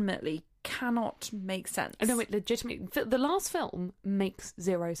legitimately cannot make sense. No, it legitimately, the last film makes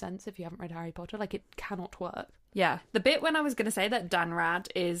zero sense if you haven't read Harry Potter. Like, it cannot work. Yeah, the bit when I was going to say that Dan Rad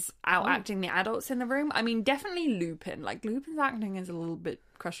is out acting the adults in the room, I mean, definitely Lupin. Like, Lupin's acting is a little bit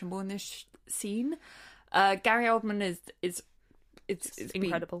questionable in this scene. Gary Oldman is it's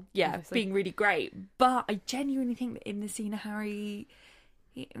incredible. Being really great. But I genuinely think that in the scene,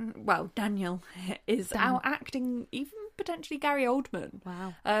 Daniel is out acting even potentially Gary Oldman.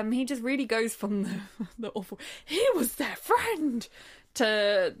 Wow. He just really goes from the awful, he was their friend,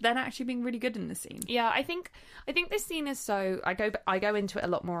 to then actually being really good in the scene. Yeah, I think this scene is so, I go into it a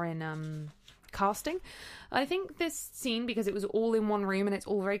lot more in casting. I think this scene, because it was all in one room and it's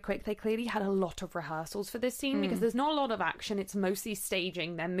all very quick, they clearly had a lot of rehearsals for this scene because there's not a lot of action. It's mostly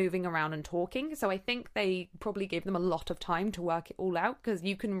staging, them moving around and talking. So I think they probably gave them a lot of time to work it all out, because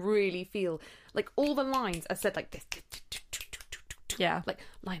you can really feel like all the lines are said like this. Yeah, like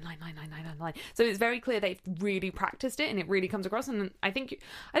line. So it's very clear they've really practiced it, and it really comes across. And I think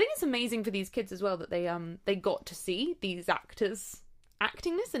it's amazing for these kids as well that they got to see these actors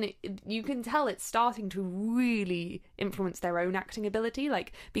acting this, and you can tell it's starting to really influence their own acting ability.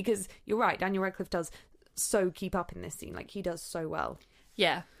 Like, because you're right, Daniel Radcliffe does so keep up in this scene. Like, he does so well.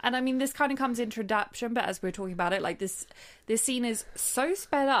 Yeah, and I mean, this kind of comes into adaptation, but as we were talking about it, like this scene is so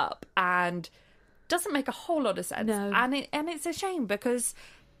sped up and doesn't make a whole lot of sense. No. And it's a shame, because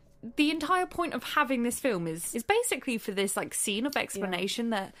the entire point of having this film is basically for this like scene of explanation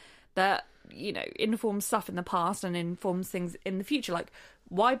that you know, informs stuff in the past and informs things in the future. Like,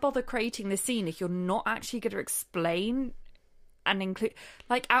 why bother creating this scene if you're not actually going to explain and include,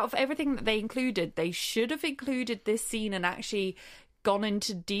 like, out of everything that they included, they should have included this scene and actually gone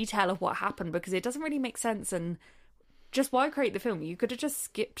into detail of what happened, because it doesn't really make sense. And just why create the film? You could have just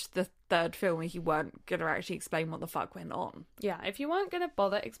skipped the third film if you weren't going to actually explain what the fuck went on. Yeah, if you weren't going to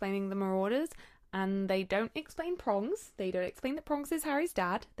bother explaining the Marauders, and they don't explain Prongs, they don't explain that Prongs is Harry's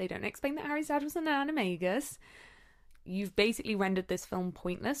dad, they don't explain that Harry's dad was an animagus, you've basically rendered this film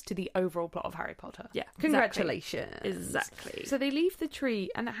pointless to the overall plot of Harry Potter. Yeah, Congratulations. Exactly. So they leave the tree,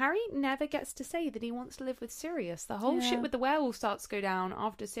 and Harry never gets to say that he wants to live with Sirius. The whole shit with the werewolf starts to go down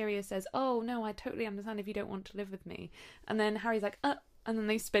after Sirius says, oh, no, I totally understand if you don't want to live with me. And then Harry's like, and then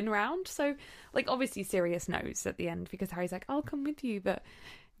they spin round. So, like, obviously Sirius knows at the end because Harry's like, I'll come with you. But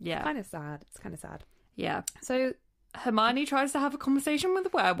it's kind of sad. It's kind of sad. Yeah. So Hermione tries to have a conversation with the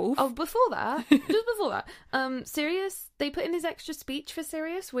werewolf. Oh, before that, just before that, Sirius, they put in his extra speech for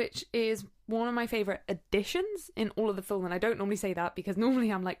Sirius, which is one of my favourite additions in all of the film. And I don't normally say that because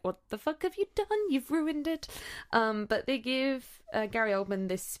normally I'm like, what the fuck have you done? You've ruined it. But they give Gary Oldman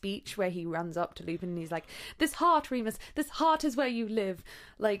this speech where he runs up to Lupin and he's like, this heart, Remus, this heart is where you live.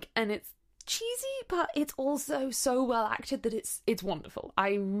 Like, and it's cheesy, but it's also so well acted that it's wonderful.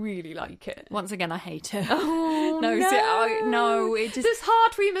 I really like it. Once again, I hate it. Oh no! No, it just, this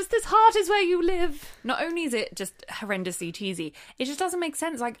heart, Remus, this heart is where you live. Not only is it just horrendously cheesy, it just doesn't make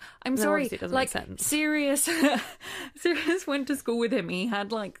sense. Like, I'm sorry, it doesn't like make sense. Sirius went to school with him. He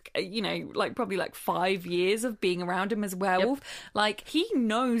had like probably 5 years of being around him as a werewolf. Yep. Like, he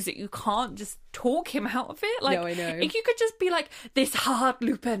knows that you can't just talk him out of it. Like, no, I know. If you could just be like, this heart,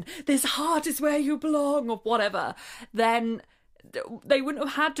 Lupin, this heart is where you belong, or whatever, then they wouldn't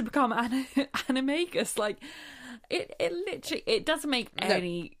have had to become animagus. Like, it literally, it doesn't make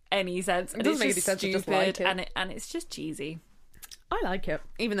any sense. It doesn't make any sense. I just like it. And it's just cheesy. I like it,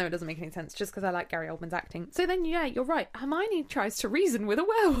 even though it doesn't make any sense, just because I like Gary Oldman's acting. So then, yeah, you're right. Hermione tries to reason with a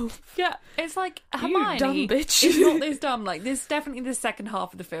werewolf. Yeah, it's like, Hermione, you dumb bitch. It's not this dumb. Like, this definitely the second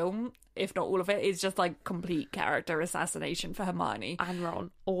half of the film, if not all of it, is just like complete character assassination for Hermione and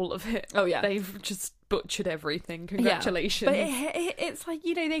Ron. All of it. Oh yeah, they've just butchered everything. Congratulations. Yeah. But it's like,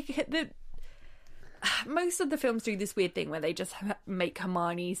 they hit the. Most of the films do this weird thing where they just make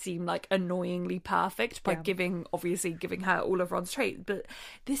Hermione seem like annoyingly perfect by giving her all of Ron's traits, but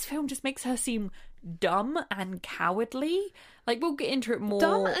this film just makes her seem dumb and cowardly. Like, we'll get into it more.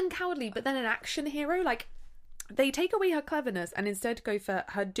 Dumb and cowardly, but then an action hero. Like, they take away her cleverness and instead go for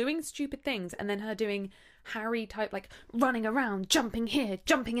her doing stupid things and then her doing Harry type, like, running around, jumping here,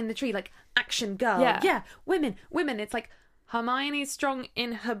 jumping in the tree, like, action girl. Yeah, women. It's like, Hermione's strong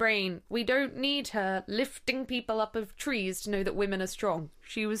in her brain. We don't need her lifting people up of trees to know that women are strong.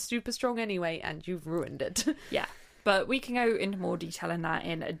 She was super strong anyway, and you've ruined it. Yeah, but we can go into more detail in that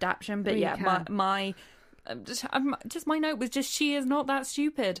in adaptation. But my note was just, she is not that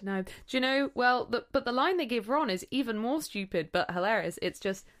stupid. No. Do you know, well, but the line they give Ron is even more stupid, but hilarious. It's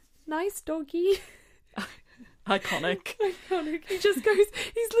just, nice doggy. Iconic. He just goes,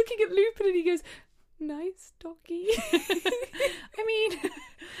 he's looking at Lupin and he goes, nice doggy. I mean,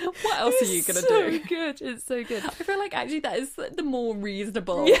 what else are you gonna do? It's so good. I feel like actually that is the more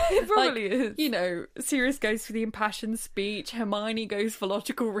reasonable. Yeah, it probably is. Sirius goes for the impassioned speech, Hermione goes for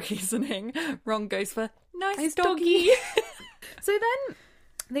logical reasoning, Ron goes for nice doggy. So then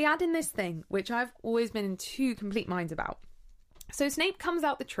they add in this thing which I've always been in two complete minds about. So Snape comes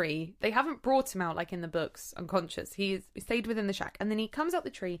out the tree. They haven't brought him out like in the books, unconscious. He stayed within the shack. And then he comes out the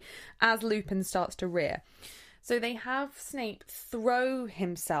tree as Lupin starts to rear. So they have Snape throw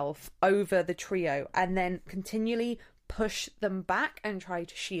himself over the trio and then continually push them back and try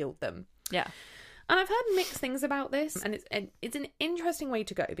to shield them. Yeah. And I've heard mixed things about this. And it's an interesting way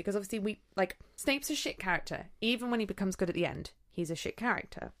to go because obviously Snape's a shit character. Even when he becomes good at the end, he's a shit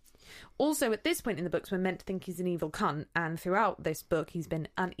character. Also, at this point in the books, we're meant to think he's an evil cunt, and throughout this book, he's been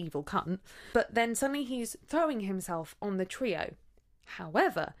an evil cunt. But then suddenly he's throwing himself on the trio.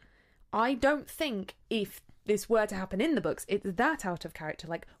 However, I don't think if this were to happen in the books, it's that out of character.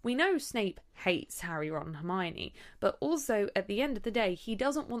 Like, we know Snape hates Harry, Ron, and Hermione, but also, at the end of the day, he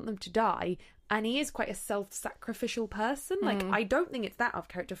doesn't want them to die, and he is quite a self-sacrificial person. Like, I don't think it's that out of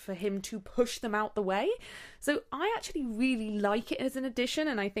character for him to push them out the way. So I actually really like it as an addition,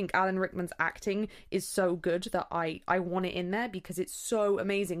 and I think Alan Rickman's acting is so good that I want it in there because it's so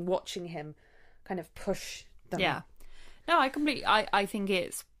amazing watching him kind of push them. Yeah. No, I think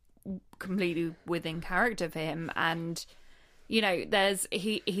it's completely within character for him, and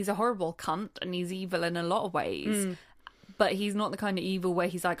he's a horrible cunt and he's evil in a lot of ways. But he's not the kind of evil where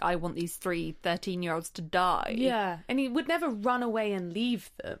he's like, I want these 13-year-olds to die. Yeah. And he would never run away and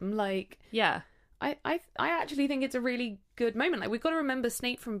leave them. Like, yeah. I actually think it's a really good moment. Like, we've got to remember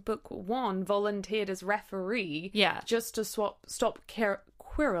Snape from book 1 volunteered as referee. Yeah. Just to stop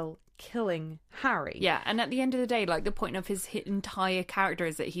Quirrell killing Harry. Yeah. And at the end of the day, like, the point of his entire character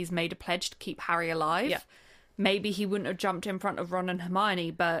is that he's made a pledge to keep Harry alive. Yeah. Maybe he wouldn't have jumped in front of Ron and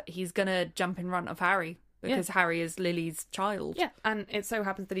Hermione, but he's gonna jump in front of Harry. because Harry is Lily's child. Yeah, and it so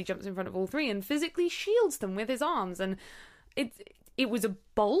happens that he jumps in front of all three and physically shields them with his arms. And it was a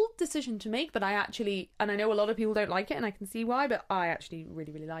bold decision to make, but I know a lot of people don't like it, and I can see why, but I actually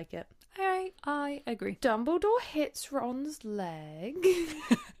really, really like it. I agree. Dumbledore hits Ron's leg.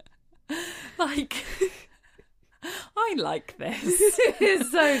 Like, I like this.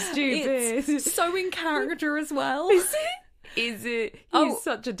 It's so stupid. It's so in character as well. Is it? Is it? He's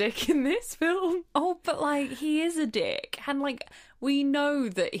such a dick in this film. Oh, but like, he is a dick. And like, we know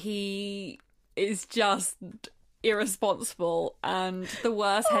that he is just irresponsible and the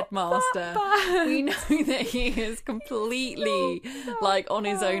worst headmaster. We know that he is completely like on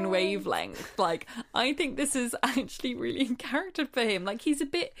his own wavelength. Like, I think this is actually really in character for him. Like, he's a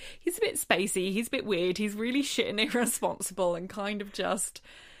bit spacey, he's a bit weird, he's really shit and irresponsible and kind of just,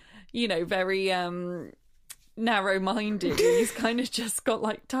 you know, very narrow-minded. He's kind of just got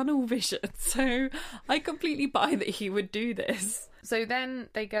like tunnel vision. So I completely buy that he would do this. So then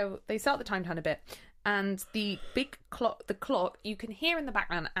they start the time down a bit. And the big clock, you can hear in the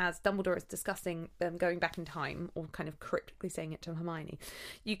background as Dumbledore is discussing them going back in time, or kind of cryptically saying it to Hermione.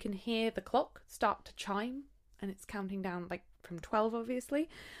 You can hear the clock start to chime, and it's counting down like from 12, obviously.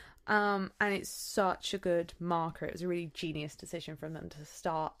 And it's such a good marker. It was a really genius decision from them to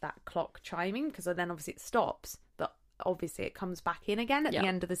start that clock chiming, because then obviously it stops, but obviously it comes back in again at the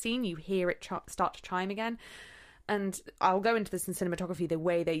end of the scene. You hear it start to chime again. And I'll go into this in cinematography, the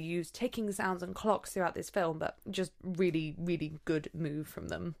way they use ticking sounds and clocks throughout this film, but just really, really good move from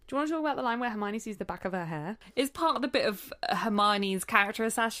them. Do you want to talk about the line where Hermione sees the back of her hair? It's part of the bit of Hermione's character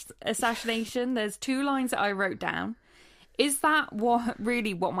assassination. There's 2 lines that I wrote down. Is that what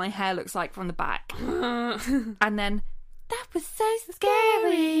my hair looks like from the back? And then, that was so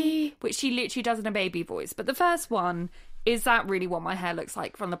scary, which she literally does in a baby voice. But the first one, is that really what my hair looks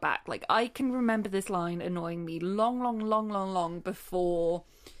like from the back? Like, I can remember this line annoying me long before,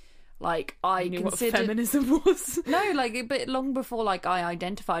 like, I knew considered what feminism was. No, like, but long before, like, I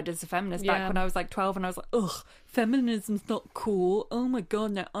identified as a feminist back when I was like 12, and I was like, ugh, feminism's not cool. Oh my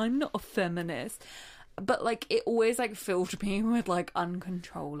god, no, I'm not a feminist. But like, it always like filled me with like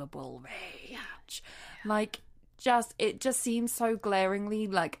uncontrollable rage. Like, it just seems so glaringly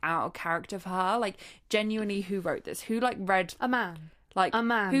like out of character for her. Like, genuinely, who wrote this? Who like read a man? Like, a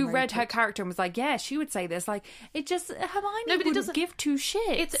man who read her character and was like, yeah, she would say this. Like, it just, Hermione wouldn't give 2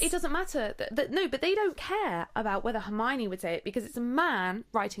 shits. It doesn't matter. No, but they don't care about whether Hermione would say it, because it's a man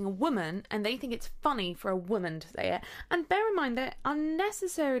writing a woman, and they think it's funny for a woman to say it. And bear in mind, they're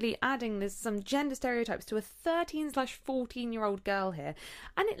unnecessarily adding some gender stereotypes to a 13/14-year-old girl here.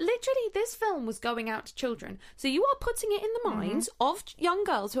 And it literally, this film was going out to children. So you are putting it in the minds of young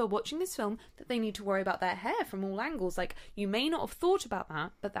girls who are watching this film that they need to worry about their hair from all angles. Like, you may not have thought about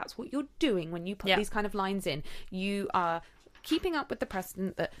that, but that's what you're doing when you put these kind of lines in. You are keeping up with the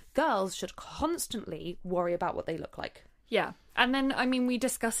precedent that girls should constantly worry about what they look like. Yeah. And then, I mean, we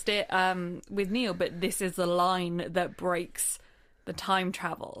discussed it with Neil, but this is the line that breaks the time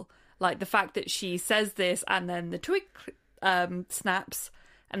travel. Like, the fact that she says this and then the twig snaps,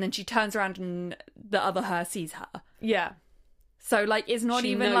 and then she turns around and the other her sees her. Yeah. So, like, it's not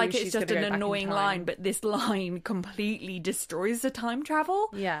She even knows like it's she's just gonna an go back in annoying time. line, but this line completely destroys the time travel.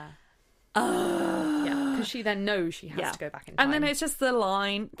 Yeah. Yeah, because she then knows she has to go back in time. And then it's just the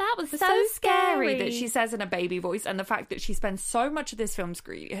line, that was so scary, that she says in a baby voice, and the fact that she spends so much of this film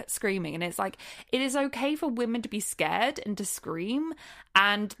screaming, and it's like, it is okay for women to be scared and to scream,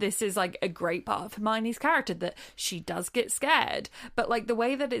 and this is like a great part of Hermione's character, that she does get scared, but like the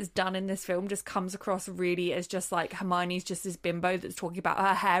way that it's done in this film just comes across really as just like Hermione's just this bimbo that's talking about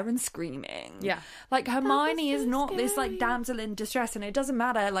her hair and screaming. Yeah. Like, Hermione is not this like damsel in distress, and it doesn't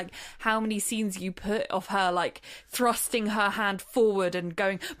matter like how many scenes you put of her like thrusting her hand forward and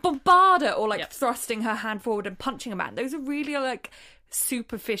going bombarda, or like thrusting her hand forward and punching a man. Those are really like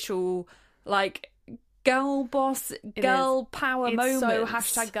superficial, like girl boss, girl power moments. So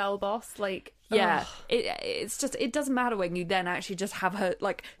hashtag girl boss, like. Yeah, it's just, it doesn't matter when you then actually just have her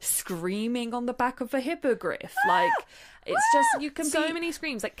like screaming on the back of a hippogriff. Like, it's just, you can so many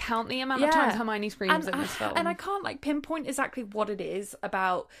screams, like count the amount of times Hermione screams in this film. And I can't like pinpoint exactly what it is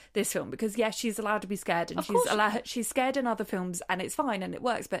about this film, because she's allowed to be scared, and she's scared in other films, and it's fine and it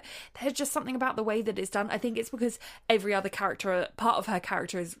works, but there's just something about the way that it's done. I think it's because every other character, part of her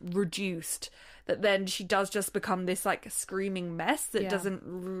character, is reduced, that then she does just become this like screaming mess that doesn't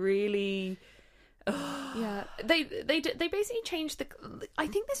really. Yeah, they basically changed I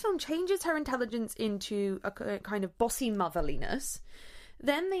think this film changes her intelligence into a kind of bossy motherliness,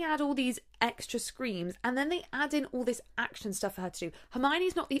 Then they add all these extra screams, and then they add in all this action stuff for her to do.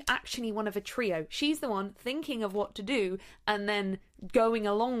 Hermione's not the actiony one of a trio. She's the one thinking of what to do and then going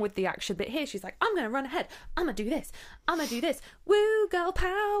along with the action bit here. She's like, I'm going to run ahead. I'm going to do this. I'm going to do this. Woo, girl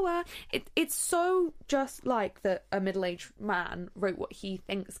power. It's so just like that a middle-aged man wrote what he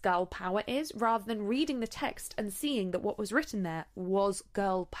thinks girl power is, rather than reading the text and seeing that what was written there was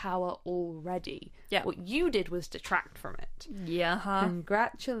girl power already. Yeah. What you did was detract from it. Yeah.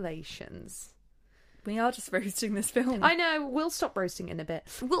 Congratulations. We are just roasting this film. I know, we'll stop roasting in a bit.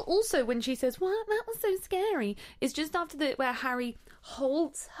 Well, also, when she says, what, that was so scary, is just after where Harry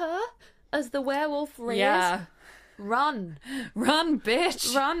holds her as the werewolf rears. Yeah. Run. Run,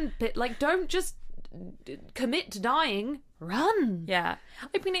 bitch. Run, like, don't just commit to dying. Run. Yeah.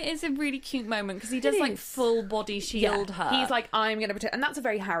 I mean, it is a really cute moment because he does like full body shield her. He's like, I'm going to protect, and that's a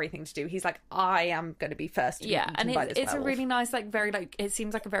very Harry thing to do. He's like, I am going to be first to be eaten and by this it's a werewolf. really nice, like, very, like, it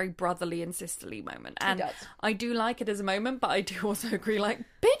seems like a very brotherly and sisterly moment. And does. I do like it as a moment, but I do also agree, like,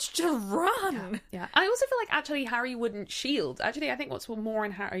 bitch, just run. Yeah. I also feel like actually Harry wouldn't shield. Actually, I think what's more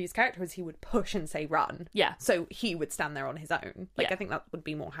in Harry's character is he would push and say run. Yeah. So he would stand there on his own. Like, Yeah. I think that would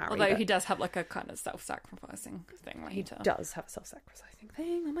be more Harry. Although but he does have, like, a kind of self-sacrificing thing later. he does have a self-sacrificing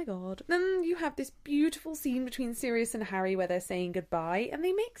thing. Oh my god. Then you have this beautiful scene between Sirius and Harry where they're saying goodbye, and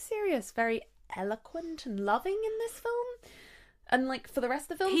they make Sirius very eloquent and loving in this film. And like for the rest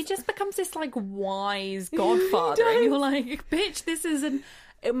of the film, He just becomes this, like, wise godfather. And you're like, bitch, this is an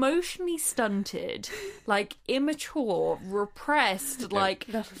emotionally stunted, like, immature, repressed, like,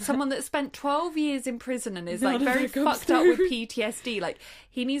 someone that spent 12 years in prison and is, like, None of very it comes fucked up through. with PTSD. Like,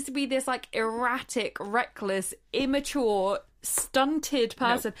 he needs to be this, like, erratic, reckless, immature, stunted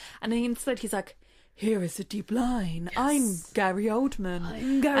person. And then instead he's like, here is a deep line. I'm Gary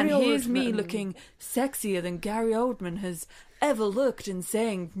Oldman. And here's me looking sexier than Gary Oldman has ever looked and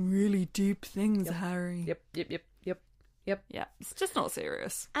saying really deep things, Harry. Yep. Yeah, it's just not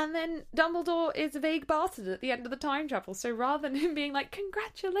serious. And then Dumbledore is a vague bastard at the end of the time travel. So rather than him being like,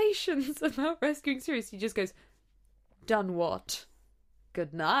 congratulations about rescuing Sirius, he just goes, done what?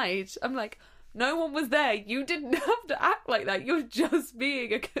 Good night. I'm like, no one was there. You didn't have to act like that. You're just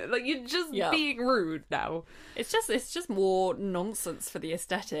being being rude now. It's just more nonsense for the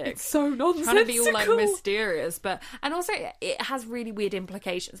aesthetic. It's so nonsensical. Trying to be all like mysterious, and also it has really weird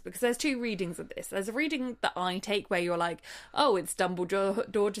implications because there's two readings of this. There's a reading that I take where you're like, oh, it's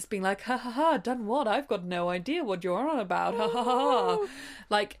Dumbledore just being like, ha ha ha, done what? I've got no idea what you're on about, ha ha ha ha.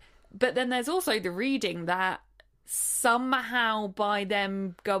 Like, but then there's also the reading that somehow by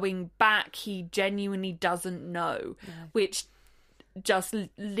them going back he genuinely doesn't know, which just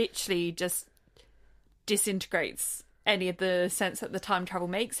literally just disintegrates any of the sense that the time travel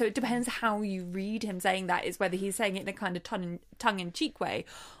makes. So it depends how you read him saying that, is whether he's saying it in a kind of tongue-in-cheek way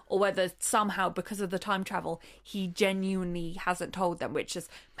or whether somehow because of the time travel he genuinely hasn't told them, which just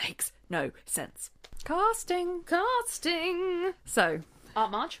makes no sense. Casting. So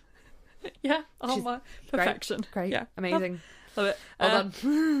Aunt Marge? yeah, my perfection. Great. Yeah, Amazing. love it. Well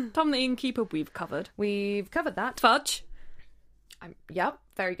done. Tom the Innkeeper we've covered. We've covered that. Fudge. Yep,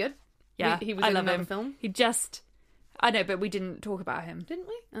 very good. Yeah, he was I in love another him. film. He just, I know, but we didn't talk about him. Didn't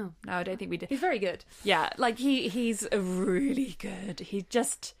we? Oh. No, I don't think we did. He's very good. Yeah, like he's a really good. He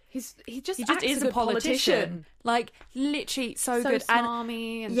just He just is acts a politician. Like literally so good.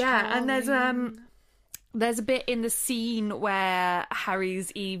 Smarmy and yeah, and charming. there's a bit in the scene where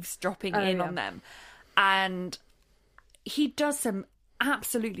Harry's eavesdropping on them, and he does some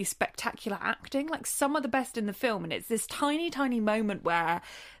absolutely spectacular acting, like some of the best in the film. And it's this tiny moment where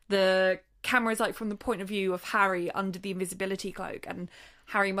the camera is like from the point of view of Harry under the invisibility cloak, and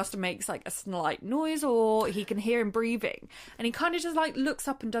Harry must have makes like a slight noise or he can hear him breathing, and he kind of just like looks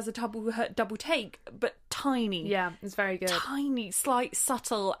up and does a double take, but tiny. Yeah, it's very good. Tiny, slight,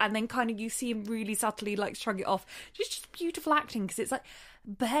 subtle, and then kind of you see him really subtly like shrug it off. Just beautiful acting because it's like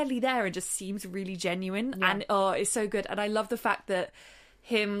barely there and just seems really genuine. Yeah. And it's so good. And I love the fact that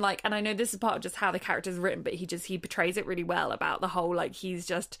him, like, and I know this is part of just how the character's written, but he portrays it really well about the whole, like, he's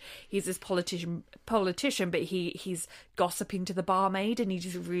this politician, but he's gossiping to the barmaid, and he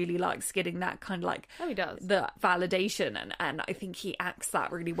just really likes getting that kind of like, he does, the validation, and I think he acts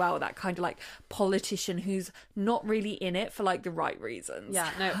that really well, that kind of like politician who's not really in it for like the right reasons. Yeah,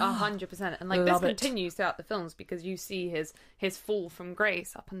 no, 100%. And like Love this it. continues throughout the films because you see his fall from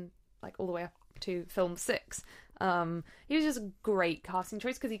grace up and like all the way up to film 6. He was just a great casting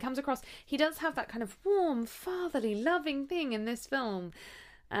choice because he comes across, he does have that kind of warm, fatherly, loving thing in this film,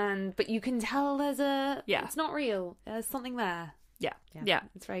 but you can tell it's not real. There's something there. Yeah.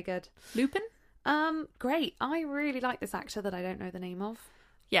 It's very good. Lupin? Great. I really like this actor that I don't know the name of.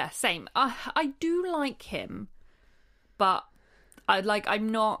 Yeah, same. I do like him, but I'm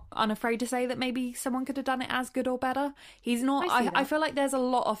not unafraid to say that maybe someone could have done it as good or better. He's not. I feel like there's a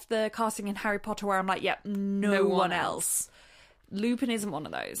lot of the casting in Harry Potter where I'm like, yep, no one else. Lupin isn't one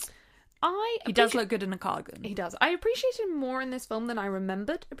of those. He does look good in a cardigan. He does. I appreciate him more in this film than I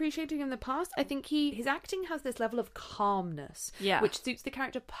remembered appreciating him in the past. I think his acting has this level of calmness, which suits the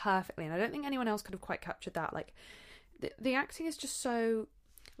character perfectly, and I don't think anyone else could have quite captured that. Like, the acting is just so...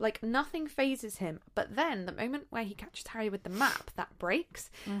 Like, nothing phases him. But then, the moment where he catches Harry with the map, that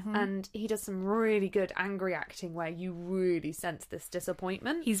breaks. Mm-hmm. And he does some really good angry acting where you really sense this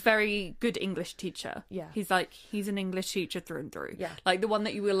disappointment. He's very good English teacher. Yeah. He's an English teacher through and through. Yeah. Like, the one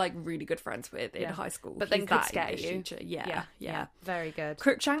that you were, like, really good friends with in high school. But then could scare you. Yeah. Very good.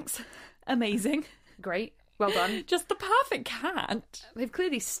 Crookshanks, amazing. Great. Well done. Just the perfect cat. They've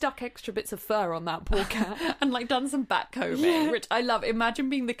clearly stuck extra bits of fur on that poor cat. And like done some back combing, which I love.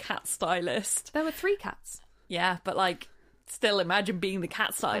 Imagine being the cat stylist. There were 3 cats. Yeah, but like still imagine being the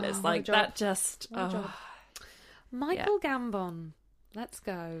cat stylist. Like that just... Michael Gambon. Let's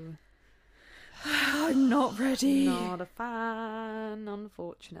go. I'm not ready. Not a fan,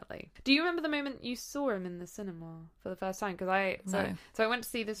 unfortunately. Do you remember the moment you saw him in the cinema for the first time? Because I went to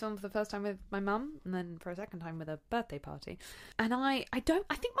see this film for the first time with my mum, and then for a second time with a birthday party. And I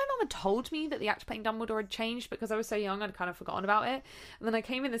think my mum had told me that the actor playing Dumbledore had changed because I was so young, I'd kind of forgotten about it. And then I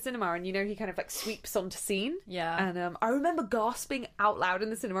came in the cinema, and he kind of like sweeps onto scene. Yeah. And I remember gasping out loud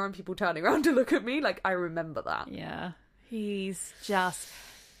in the cinema and people turning around to look at me. Like, I remember that. Yeah. He's just...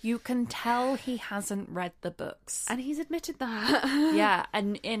 You can tell he hasn't read the books. And he's admitted that. Yeah,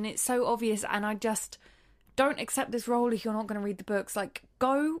 and it's so obvious, and I just don't accept this role if you're not going to read the books. Like,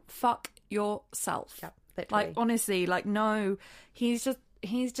 go fuck yourself. Yeah, literally. Like, honestly, like, no, he's just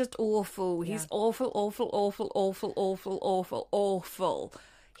awful. He's awful, awful, awful, awful, awful, awful, awful.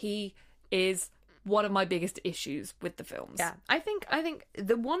 He is one of my biggest issues with the films. Yeah, I think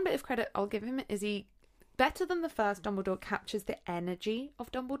the one bit of credit I'll give him is he... better than the first Dumbledore captures the energy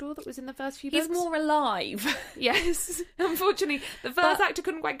of Dumbledore that was in the first few books. He's more alive. Yes. Unfortunately, the first actor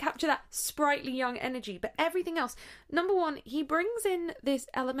couldn't quite capture that sprightly young energy. But everything else, number one, he brings in this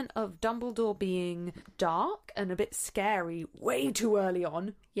element of Dumbledore being dark and a bit scary way too early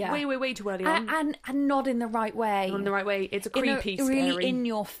on. Yeah. Way too early on. And not in the right way. Not in the right way. It's a creepy, scary. Really in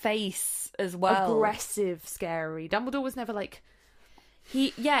your face as well. Aggressive, scary. Dumbledore was never like...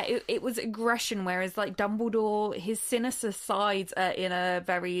 It was aggression, whereas like Dumbledore, his sinister sides are in a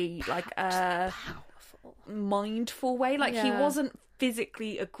very powerful, mindful way. Like he wasn't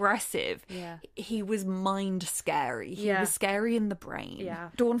physically aggressive. Yeah, he was mind scary. He was scary in the brain. Yeah,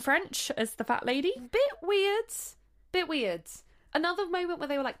 Dawn French as the fat lady, bit weird. Another moment where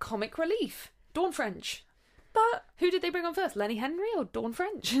they were like comic relief. Dawn French, but who did they bring on first? Lenny Henry or Dawn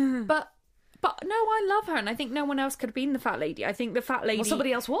French? But no, I love her, and I think no one else could have been the fat lady. I think the fat lady... Well,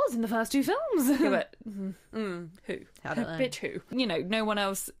 somebody else was in the first 2 films. Yeah, but who? I don't know. Bitch who? You know, no one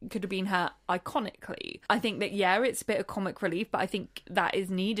else could have been her iconically. I think that, it's a bit of comic relief, but I think that is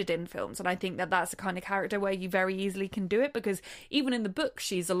needed in films, and I think that that's the kind of character where you very easily can do it, because even in the book,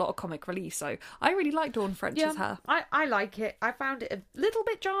 she's a lot of comic relief, so I really like Dawn French as her. I like it. I found it a little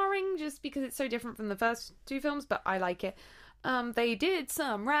bit jarring, just because it's so different from the first 2 films, but I like it. They did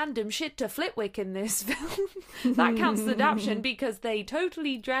some random shit to Flitwick in this film. That counts as adaptation because they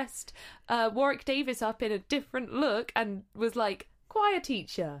totally dressed Warwick Davis up in a different look and was like, choir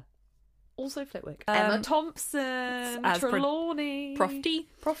teacher. Also Flitwick. Emma Thompson, Trelawney. Profty.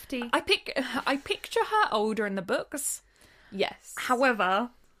 I picture her older in the books. Yes.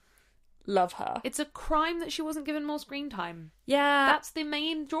 However, love her. It's a crime that she wasn't given more screen time. Yeah. That's the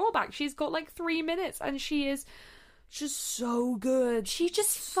main drawback. She's got like 3 minutes and she is... just so good. She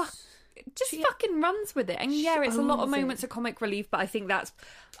just fucking runs with it. And it's a lot of moments of comic relief, but I think that's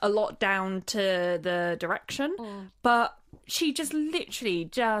a lot down to the direction. But she just literally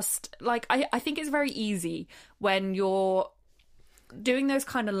just like I think it's very easy when you're doing those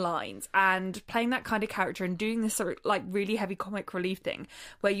kind of lines and playing that kind of character and doing this sort of like really heavy comic relief thing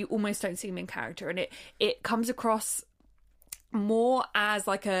where you almost don't see him in character, and it comes across more as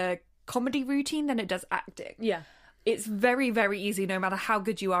like a comedy routine than it does acting. Yeah. It's very, very easy, no matter how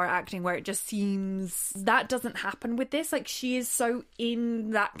good you are at acting, where it just seems... That doesn't happen with this. Like, she is so in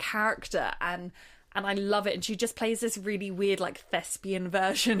that character, and I love it. And she just plays this really weird, like, thespian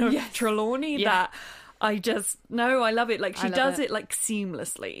version of Trelawney that I just... No, I love it. Like, she does it, like,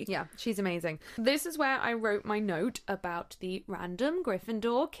 seamlessly. Yeah, she's amazing. This is where I wrote my note about the random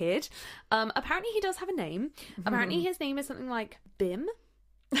Gryffindor kid. Apparently he does have a name. Apparently his name is something like Bim.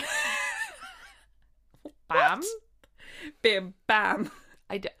 Bam. Bim bam.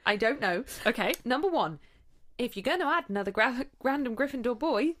 I don't know. Okay. Number 1. If you're going to add another random Gryffindor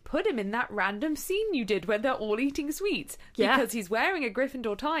boy, put him in that random scene you did where they're all eating sweets. Yeah. Because he's wearing a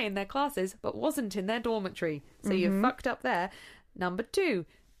Gryffindor tie in their classes, but wasn't in their dormitory. So you fucked up there. Number 2,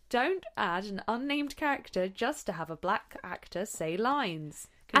 don't add an unnamed character just to have a black actor say lines.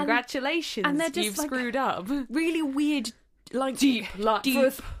 Congratulations, and they're just you've like, screwed up. Really weird, like Deep.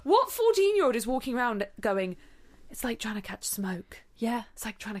 deep. What 14-year-old is walking around going, it's like trying to catch smoke. Yeah. It's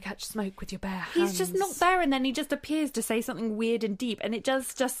like trying to catch smoke with your bare hands. He's just not there, and then he just appears to say something weird and deep, and it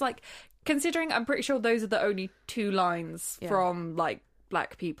does just like, considering I'm pretty sure those are the only 2 lines from like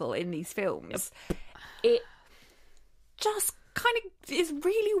black people in these films. It just kind of is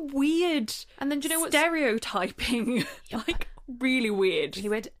really weird. And then do you know what stereotyping? Like really weird. really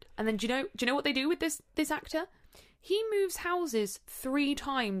weird? And then do you know what they do with this actor? He moves houses 3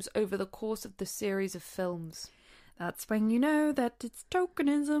 times over the course of the series of films. That's when you know that it's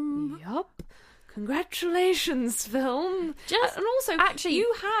tokenism. Yup. Congratulations, film. And also, actually,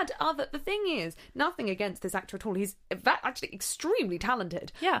 you had other. The thing is, nothing against this actor at all. He's actually extremely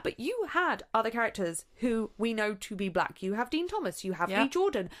talented. Yeah. But you had other characters who we know to be black. You have Dean Thomas. You have Lee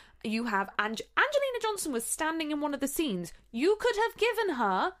Jordan. You have Angelina Johnson was standing in one of the scenes. You could have given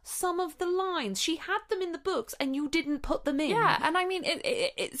her some of the lines. She had them in the books, and you didn't put them in. Yeah, and I mean,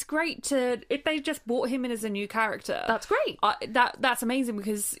 it's great if they just brought him in as a new character. That's great. That's amazing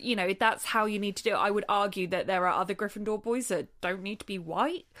because, you know, that's how you need to do it. I would argue that there are other Gryffindor boys that don't need to be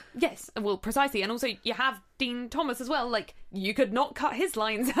white. Yes, well, precisely. And also, you have Dean Thomas as well. Like, you could not cut his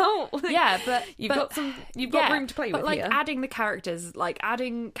lines out. Yeah, but you've got room to play with. But like here. adding the characters,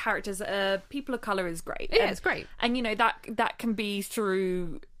 people of color is great. Yeah, it's great. And you know that can be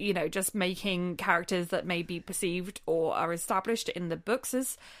through, you know, just making characters that may be perceived or are established in the books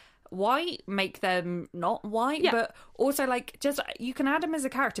as white, make them not white, but also like just you can add him as a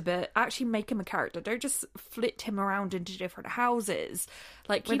character, but actually make him a character. Don't just flit him around into different houses.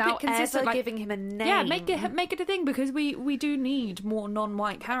 Like keep without it consistent, ever giving him a name. Yeah, make it a thing because we do need more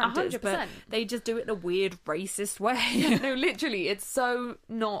non-white characters, 100%. but they just do it in a weird racist way. No, literally, it's so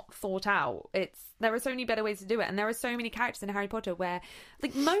not thought out. There are so many better ways to do it, and there are so many characters in Harry Potter where,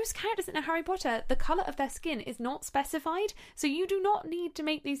 like most characters in Harry Potter, the colour of their skin is not specified, so you do not need to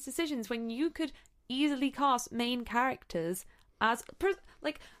make these decisions when you could easily cast main characters as,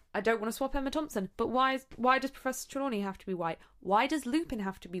 like, I don't want to swap Emma Thompson, but why does Professor Trelawney have to be white? Why does Lupin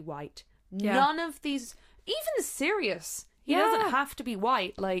have to be white? Yeah. None of these, even Sirius, he doesn't have to be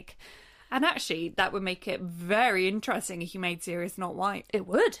white, like... And actually, that would make it very interesting if you made Sirius not white. It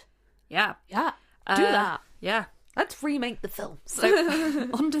would. Yeah. Yeah. Do that. Yeah. Let's remake the film. So,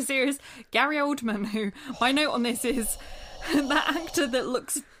 on to Sirius. Gary Oldman, who my note on this is that actor that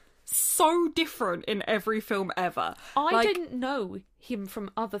looks so different in every film ever. I didn't know him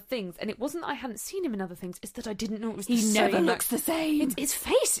from other things, and it wasn't that I hadn't seen him in other things, it's that I didn't know it was the same. He never looks the same. His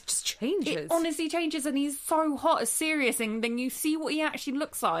face, it just changes. It honestly changes, and he's so hot as Sirius, and then you see what he actually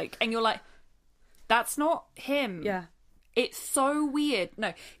looks like, and you're like, that's not him. Yeah. It's so weird.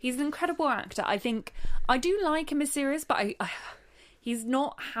 No, he's an incredible actor. I think I do like him as Sirius, but he's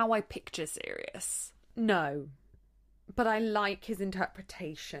not how I picture Sirius. No. But I like his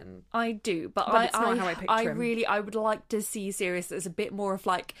interpretation. I do, but it's not how I picture him. I would like to see Sirius as a bit more of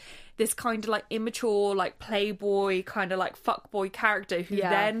like this kind of like immature, like playboy, kind of like fuckboy character who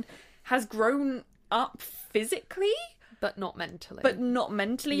then has grown up physically. But not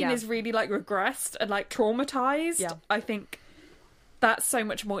mentally. And is really like regressed and like traumatized. Yeah. I think that's so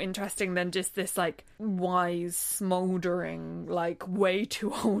much more interesting than just this like wise, smouldering, like way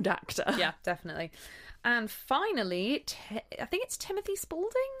too old actor. Yeah, definitely. And finally, I think it's Timothy Spalding.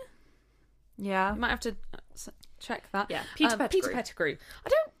 Yeah. You might have to check that. Yeah, Peter Pettigrew. I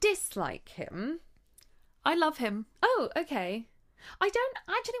don't dislike him. I love him. Oh, okay. What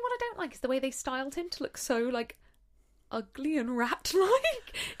I don't like is the way they styled him to look so like ugly and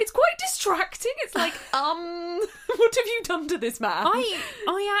rat-like. It's quite distracting. It's like, what have you done to this man?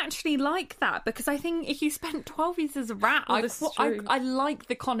 I actually like that because I think if you spent 12 years as a rat, I like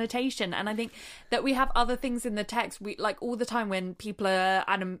the connotation, and I think that we have other things in the text. We like all the time when people are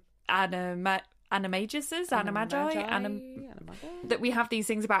animagi, that we have these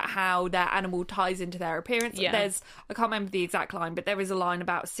things about how their animal ties into their appearance. Yeah. I can't remember the exact line, but there is a line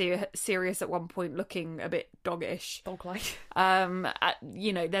about Sirius at one point looking a bit doggish. Dog-like.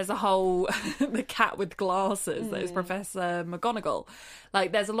 There's a whole the cat with glasses that is Professor McGonagall.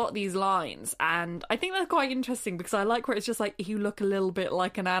 Like, there's a lot of these lines, and I think they're quite interesting because I like where it's just like, you look a little bit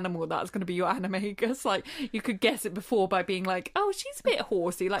like an animal, that's going to be your animagus. Like, you could guess it before by being like, oh, she's a bit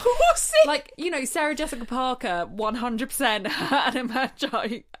horsey. Like, Horsey? Like, Sarah Jessica Parker, 100%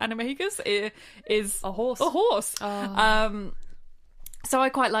 animagus is A horse. A horse. Oh. So I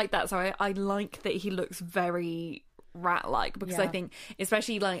quite like that. So I like that he looks very rat-like, because I think,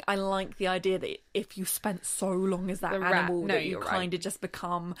 especially, like, I like the idea that if you spent so long as that animal, that you kind of just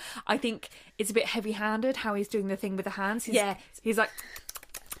become. I think it's a bit heavy-handed how he's doing the thing with the hands. He's like,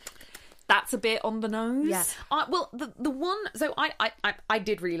 that's a bit on the nose. Yeah. Well, the one. So I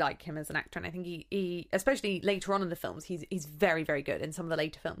did really like him as an actor, and I think he especially later on in the films, he's very, very good in some of the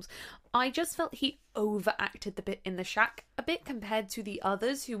later films. I just felt he overacted the bit in the shack a bit compared to the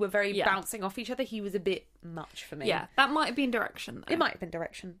others who were very bouncing off each other. He was a bit much for me. Yeah, that might have been direction, though. It might have been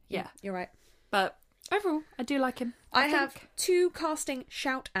direction. Yeah, you're right. But overall, I do like him. I have 2 casting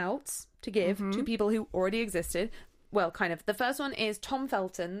shout outs to give to people who already existed. Well, kind of. The first one is Tom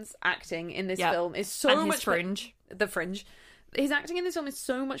Felton's acting in this film is so much Fringe. The Fringe. His acting in this film is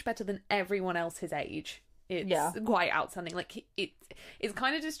so much better than everyone else his age. It's quite outstanding. Like, it's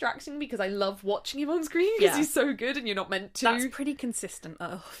kind of distracting because I love watching him on screen because he's so good and you're not meant to. That's pretty consistent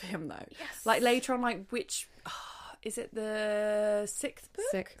of him, though. Yes. Like, later on, like, which... is it the 6th book?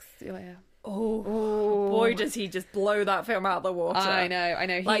 6th, yeah. Oh, boy, does he just blow that film out of the water. I know.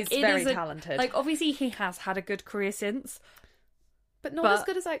 He's like, very talented. Like, obviously, he has had a good career since. But not as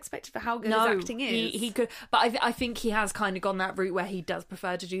good as I expected for how good his acting is. He could... But I think he has kind of gone that route where he does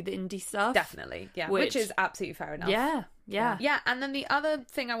prefer to do the indie stuff. Definitely, yeah. Which is absolutely fair enough. Yeah. Yeah, and then the other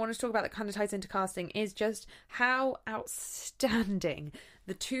thing I wanted to talk about that kind of ties into casting is just how outstanding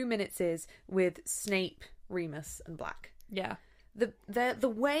the 2 minutes is with Snape, Remus, and Black. Yeah. The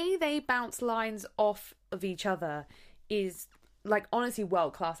way they bounce lines off of each other is, like, honestly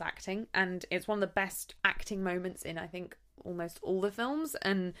world-class acting, and it's one of the best acting moments in, I think, almost all the films.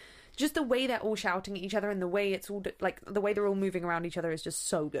 And just the way they're all shouting at each other and the way it's all, like, the way they're all moving around each other is just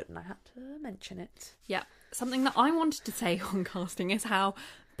so good, and I had to mention it. Yeah. Something that I wanted to say on casting is how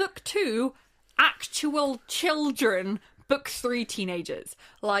book 2, actual children, book 3, teenagers.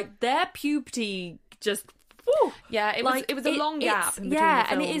 Like, their puberty just... Woo. Yeah, it was a long gap in between the films.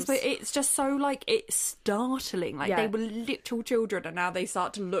 And it is, but it's just so, like, it's startling. Like, they were literal children, and now they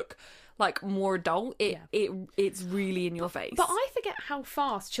start to look like more adult. It's really in your face. But I forget how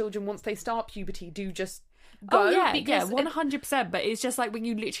fast children, once they start puberty, do just go. Oh yeah, because 100%. But it's just like when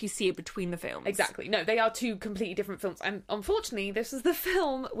you literally see it between the films. Exactly. No, they are 2 completely different films, and unfortunately, this is the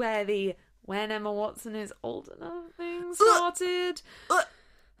film where when Emma Watson is old enough thing started.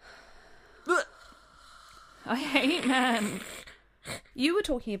 I hate men. You were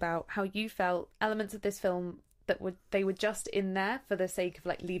talking about how you felt elements of this film that they were just in there for the sake of,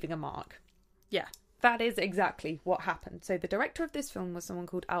 like, leaving a mark. Yeah. That is exactly what happened. So the director of this film was someone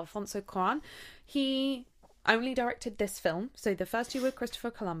called Alfonso Cuarón. He only directed this film, so the first 2 were Christopher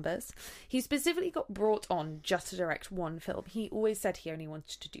Columbus. He specifically got brought on just to direct one film. He always said he only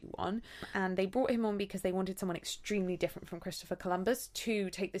wanted to do one, and they brought him on because they wanted someone extremely different from Christopher Columbus to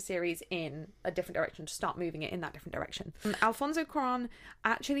take the series in a different direction, to start moving it in that different direction. And Alfonso Cuarón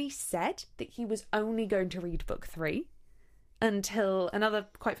actually said that he was only going to read book 3 until another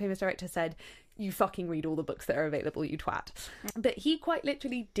quite famous director said, "You fucking read all the books that are available, you twat." But he quite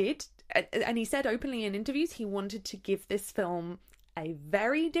literally did, and he said openly in interviews he wanted to give this film a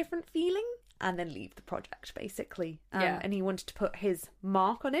very different feeling and then leave the project, basically. And he wanted to put his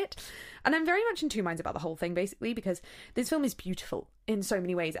mark on it. And I'm very much in 2 minds about the whole thing, basically, because this film is beautiful in so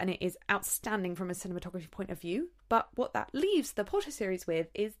many ways, and it is outstanding from a cinematography point of view. But what that leaves the Potter series with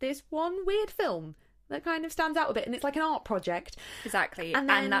is this one weird film that kind of stands out a bit, and it's like an art project. Exactly.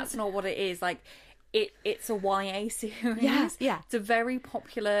 And that's not what it is. Like, it's a YA series. Yeah. It's a very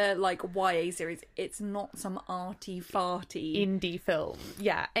popular, like, YA series. It's not some arty-farty indie film.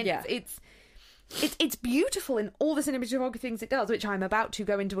 Yeah. And it's beautiful in all the cinematography things it does, which I'm about to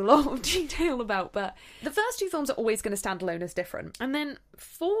go into a lot of detail about. But the first 2 films are always going to stand alone as different. And then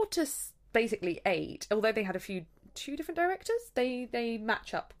 4 to basically 8, although they had 2 different directors, they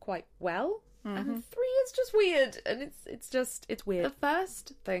match up quite well. And 3 is just weird, and it's weird. The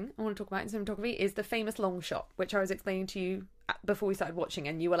first thing I want to talk about in cinematography is the famous long shot, which I was explaining to you before we started watching,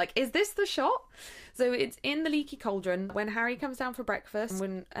 and you were like, is this the shot? So it's in the leaky cauldron when Harry comes down for breakfast,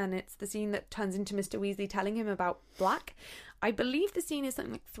 and it's the scene that turns into Mr. Weasley telling him about black. I believe the scene is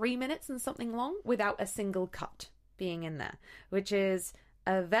something like 3 minutes and something long without a single cut being in there, which is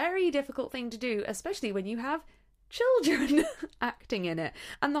a very difficult thing to do, especially when you have children acting in it.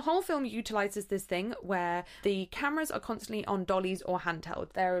 And the whole film utilizes this thing where the cameras are constantly on dollies or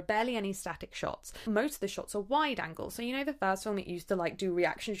handheld. There are barely any static shots. Most of the shots are wide angle. So you know the first film, it used to like do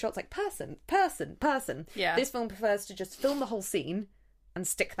reaction shots like person. Yeah. This film prefers to just film the whole scene and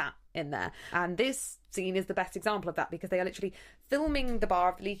stick that in there. And this scene is the best example of that, because they are literally filming the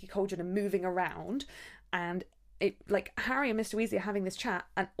bar of the leaky cauldron and moving around, and it, like, Harry and Mr. Weasley are having this chat,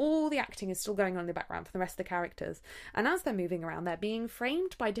 and all the acting is still going on in the background for the rest of the characters. And as they're moving around, they're being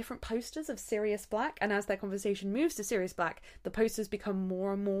framed by different posters of Sirius Black, and as their conversation moves to Sirius Black, the posters become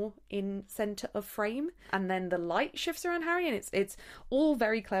more and more in centre of frame, and then the light shifts around Harry, and it's all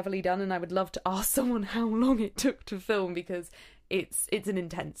very cleverly done. And I would love to ask someone how long it took to film, because it's an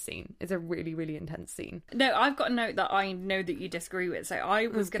intense scene. It's a really, really intense scene. No, I've got a note that I know that you disagree with. So I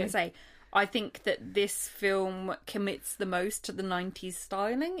was going to say, I think that this film commits the most to the 90s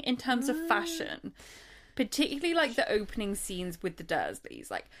styling in terms of fashion. Particularly like the opening scenes with the Dursleys.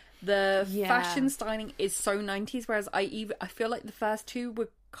 Like the fashion styling is so 90s, whereas I feel like the first two were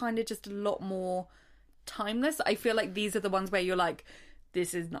kind of just a lot more timeless. I feel like these are the ones where you're like,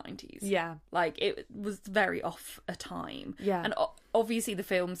 this is 90s. Yeah. Like, it was very off a time. Yeah. And obviously the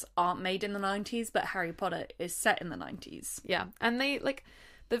films aren't made in the 90s, but Harry Potter is set in the 90s. Yeah. And they, like,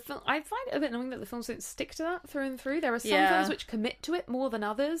 the film, I find it a bit annoying that the films don't stick to that through and through. There are some films which commit to it more than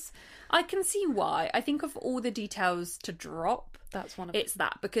others. I can see why. I think of all the details to drop, that's one of it's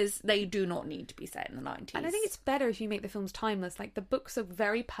that, because they do not need to be set in the 90s. And I think it's better if you make the films timeless. Like, the books are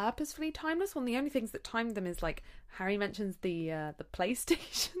very purposefully timeless. One of the only things that time them is, like, Harry mentions the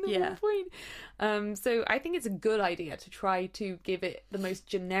PlayStation at one point. So I think it's a good idea to try to give it the most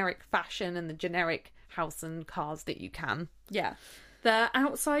generic fashion and the generic house and cars that you can. Yeah. The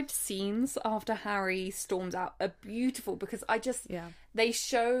outside scenes after Harry storms out are beautiful, because they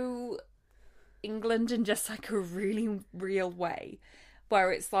show England in just like a really real way,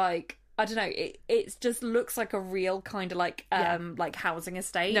 where it's like, I don't know, it just looks like a real kind of like like housing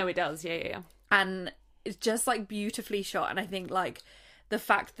estate. No, it does. Yeah. And it's just like beautifully shot. And I think like the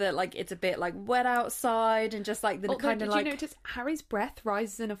fact that like it's a bit like wet outside, and just like the kind of like, did you notice Harry's breath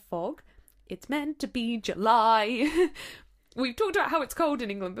rises in a fog? It's meant to be July. We've talked about how it's cold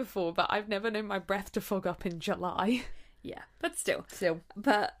in England before, but I've never known my breath to fog up in July. Yeah, but still.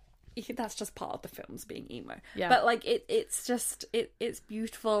 But that's just part of the films being emo. Yeah. But like it's just it's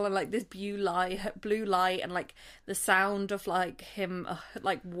beautiful, and like this blue light, and like the sound of like him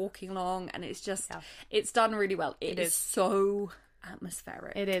like walking along, and it's just it's done really well. It is so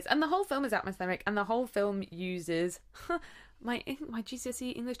atmospheric. It is, and the whole film is atmospheric, and the whole film uses. My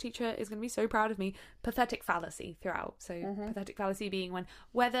GCSE English teacher is going to be so proud of me. Pathetic fallacy throughout. So pathetic fallacy being when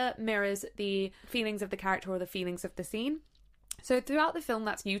weather mirrors the feelings of the character or the feelings of the scene. So throughout the film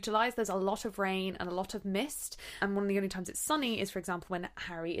that's utilised. There's a lot of rain and a lot of mist. And one of the only times it's sunny is, for example, when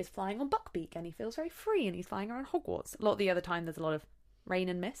Harry is flying on Buckbeak and he feels very free and he's flying around Hogwarts. A lot of the other time there's a lot of rain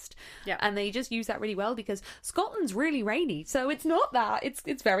and mist. Yeah. And they just use that really well, because Scotland's really rainy, so it's not that.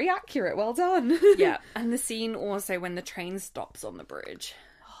 It's very accurate. Well done. Yeah. And the scene also when the train stops on the bridge.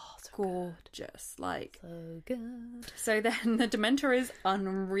 Oh, so gorgeous. Good. Like, so good. So then the Dementor is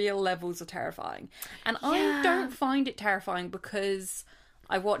unreal levels of terrifying. And I don't find it terrifying because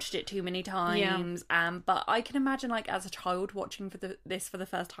I watched it too many times. But I can imagine, like, as a child watching this for the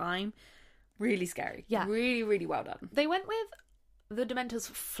first time, really scary. Yeah. Really, really well done. They went with the Dementors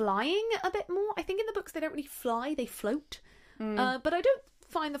flying a bit more. I think in the books they don't really fly, they float. But I don't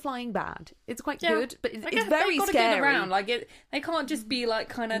find the flying bad. It's quite good, but it's very scary. Get around. Like, they can't just be like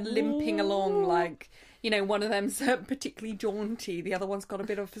kind of limping along, like, you know, one of them's particularly jaunty, the other one's got a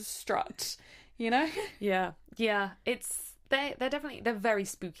bit of a strut, you know? Yeah. They're very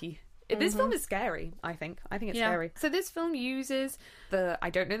spooky. This film is scary, I think. I think it's scary. So this film uses I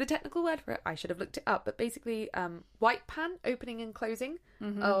don't know the technical word for it, I should have looked it up, but basically white pan opening and closing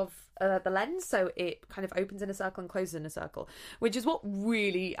of the lens. So it kind of opens in a circle and closes in a circle, which is what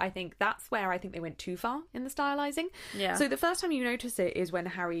really, I think, that's where I think they went too far in the stylizing. Yeah. So the first time you notice it is when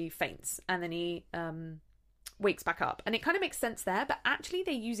Harry faints and then he wakes back up, and it kind of makes sense there, but actually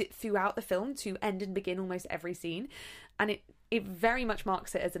they use it throughout the film to end and begin almost every scene, and it very much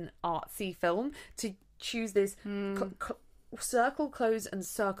marks it as an artsy film to choose this circle close and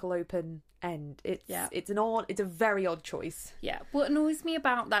circle open end. It's a very odd choice. Yeah. What annoys me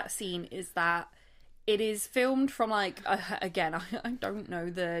about that scene is that it is filmed from, like, again, I don't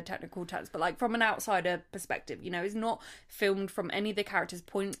know the technical terms, but, like, from an outsider perspective, you know, it's not filmed from any of the characters'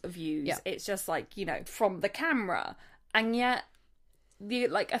 point of views. Yeah. It's just, like, you know, from the camera. And yet, the,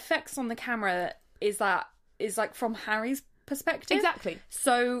 like, effects on the camera is like, from Harry's perspective. Exactly.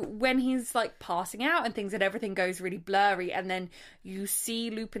 So when he's, like, passing out and things and everything goes really blurry, and then you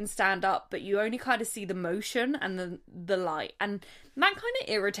see Lupin stand up, but you only kind of see the motion and the light, and that kind of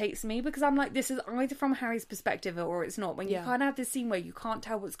irritates me, because I'm like, this is either from Harry's perspective or it's not. When you kind of have this scene where you can't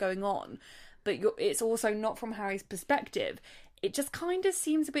tell what's going on, but it's also not from Harry's perspective, it just kind of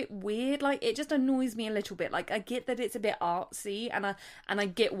seems a bit weird. Like, it just annoys me a little bit. Like, I get that it's a bit artsy, and I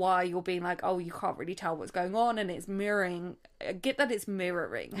get why you're being like, oh, you can't really tell what's going on, and it's mirroring. I get that it's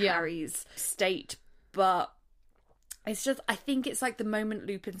mirroring Harry's state, but it's just, I think it's like the moment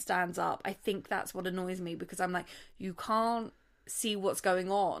Lupin stands up, I think that's what annoys me, because I'm like, you can't see what's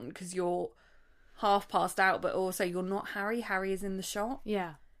going on because you're half passed out, but also you're not Harry. Harry is in the shot.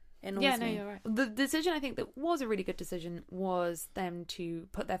 Yeah. Yeah, no, you're right. The decision I think that was a really good decision was them to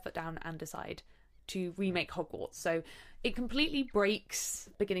put their foot down and decide to remake Hogwarts. So it completely breaks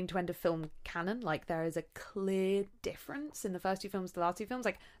beginning to end of film canon. Like, there is a clear difference in the first two films to the last two films.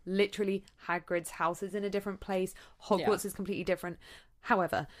 Like, literally, Hagrid's house is in a different place. Hogwarts is completely different.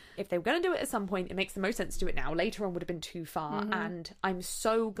 However, if they were going to do it at some point, it makes the most sense to do it now. Later on would have been too far. Mm-hmm. And I'm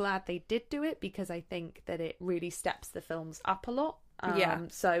so glad they did do it, because I think that it really steps the films up a lot.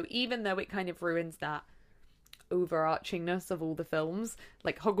 So even though it kind of ruins that overarchingness of all the films,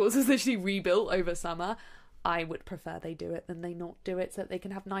 like, Hogwarts is literally rebuilt over summer, I would prefer they do it than they not do it, so that they can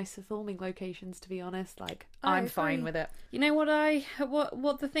have nicer filming locations, to be honest. Like, I'm fine with it. You know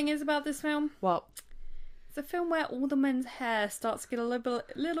what the thing is about this film? What? It's a film where all the men's hair starts to get a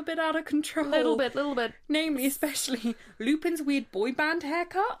little bit out of control. Little bit. Namely, especially Lupin's weird boy band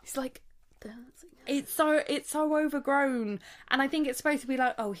haircut. It's like, it's so overgrown, and I think it's supposed to be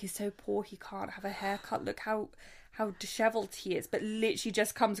like, oh, he's so poor he can't have a haircut. Look how dishevelled he is, but literally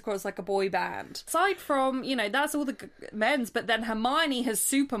just comes across like a boy band. Aside from, you know, that's all the men's, but then Hermione has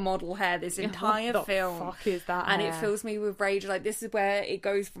supermodel hair this entire film. What the fuck is that? And it fills me with rage. Like, this is where it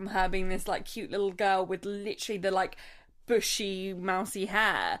goes from her being this, like, cute little girl with literally the, like, bushy, mousy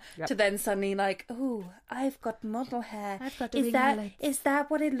hair to then suddenly, like, oh, I've got model hair. I've got is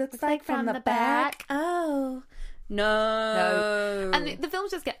that what it looks like from the back? Oh. No. And the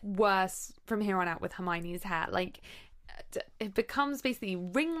films just get worse from here on out with Hermione's hair. Like, it becomes basically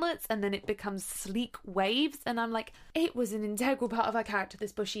ringlets, and then it becomes sleek waves, and I'm like, it was an integral part of her character,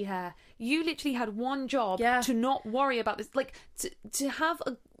 this bushy hair. You literally had one job to not worry about this. Like, to have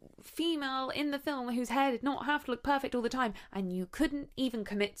a female in the film whose hair did not have to look perfect all the time, and you couldn't even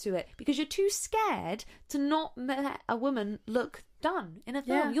commit to it because you're too scared to not let a woman look done in a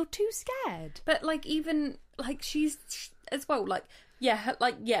film. You're too scared. But, like, even, like, she's as well, like,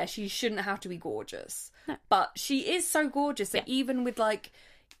 she shouldn't have to be gorgeous. No. But she is so gorgeous that even with, like,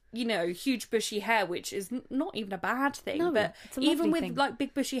 you know, huge bushy hair, which is not even a bad thing, but even with, like,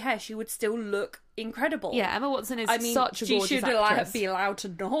 big bushy hair, she would still look incredible. Yeah, Emma Watson is such a gorgeous she should actress. Be allowed to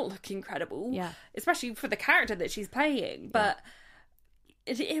not look incredible. Yeah. Especially for the character that she's playing. But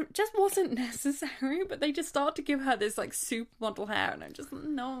it just wasn't necessary, but they just start to give her this, like, supermodel hair, and I'm just,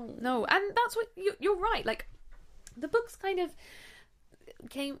 no. And that's what, you're right, like, the books kind of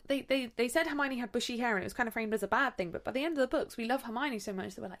came, they said Hermione had bushy hair, and it was kind of framed as a bad thing, but by the end of the books, we love Hermione so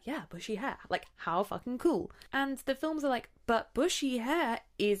much that we're like, yeah, bushy hair, like, how fucking cool. And the films are like, but bushy hair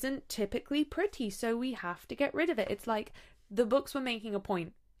isn't typically pretty, so we have to get rid of it. It's like, the books were making a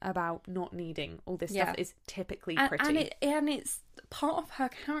point about not needing all this stuff is typically pretty. And it's part of her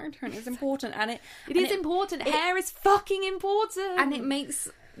character, and it's important, and it is important. Hair is fucking important. And it makes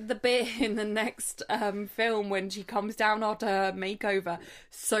the bit in the next film when she comes down after her makeover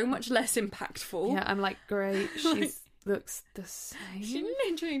so much less impactful. Yeah, I'm like, great, she looks the same. She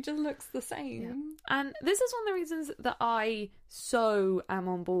literally just looks the same. Yeah. And this is one of the reasons that I so am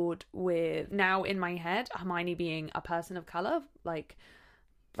on board with, now in my head, Hermione being a person of colour, like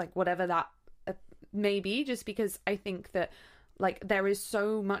whatever that may be, just because I think that, like, there is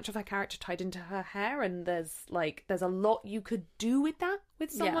so much of her character tied into her hair, and there's a lot you could do with that with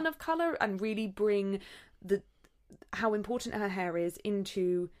someone of colour, and really bring how important her hair is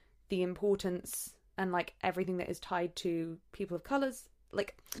into the importance and, like, everything that is tied to people of colours.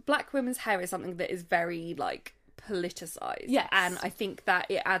 Like, black women's hair is something that is very, like, politicised. Yes. And I think that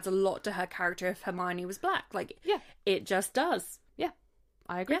it adds a lot to her character if Hermione was black. Like, it just does.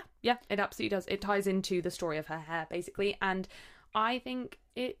 I agree. Yeah, it absolutely does. It ties into the story of her hair, basically. And I think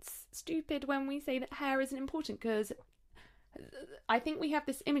it's stupid when we say that hair isn't important, because I think we have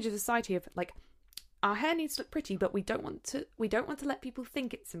this image of society of like, our hair needs to look pretty, but we don't want to let people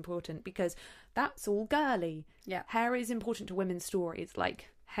think it's important, because that's all girly. Yeah. Hair is important to women's stories. Like,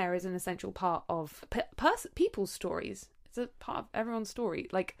 hair is an essential part of people's stories. It's a part of everyone's story.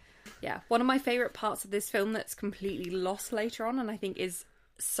 Like, yeah, one of my favourite parts of this film that's completely lost later on, and I think is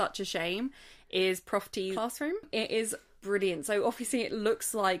such a shame, is Prof T's classroom. It is brilliant. So obviously it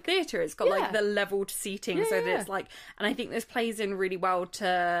looks like theatre. It's got like the levelled seating, so that it's like, and I think this plays in really well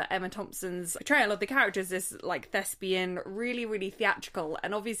to Emma Thompson's portrayal of the characters, this like thespian, really, really theatrical.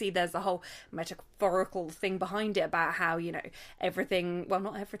 And obviously there's the whole metaphorical thing behind it about how, you know, everything, well,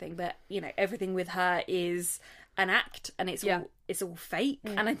 not everything, but, you know, everything with her is an act, and it's all fake.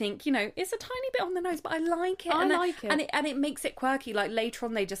 And I think, you know, it's a tiny bit on the nose, but I like it. And it makes it quirky. Like later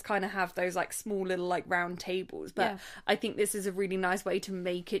on they just kind of have those like small little like round tables, but I think this is a really nice way to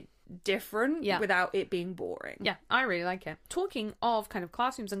make it different without it being boring. Yeah, I really like it. Talking of kind of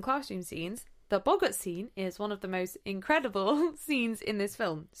classrooms and classroom scenes, the boggart scene is one of the most incredible scenes in this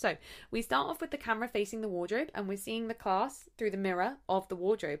film. So we start off with the camera facing the wardrobe, and we're seeing the class through the mirror of the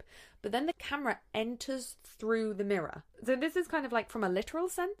wardrobe. But then the camera enters through the mirror. So this is kind of like, from a literal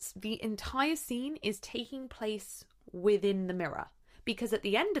sense, the entire scene is taking place within the mirror. Because at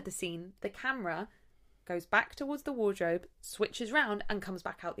the end of the scene, the camera goes back towards the wardrobe, switches round, and comes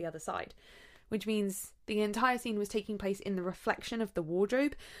back out the other side. Which means the entire scene was taking place in the reflection of the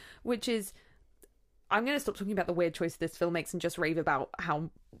wardrobe, which is... I'm going to stop talking about the weird choices this film makes and just rave about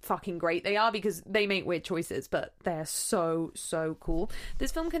how fucking great they are, because they make weird choices, but they're so, so cool.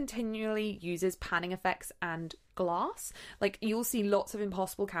 This film continually uses panning effects and glass. Like, you'll see lots of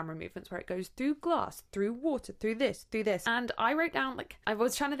impossible camera movements where it goes through glass, through water, through this. And I wrote down, like, I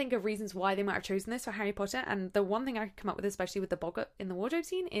was trying to think of reasons why they might have chosen this for Harry Potter, and the one thing I could come up with, especially with the boggart in the wardrobe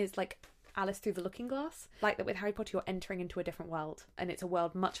scene, is, like, Alice through the looking glass. Like that with Harry Potter, you're entering into a different world, and it's a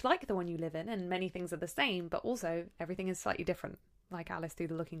world much like the one you live in, and many things are the same, but also everything is slightly different, like Alice through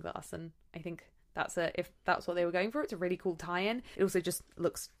the looking glass. And I think if that's what they were going for, it's a really cool tie-in. It also just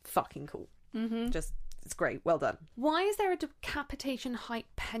looks fucking cool. It's great. Well done. Why is there a decapitation height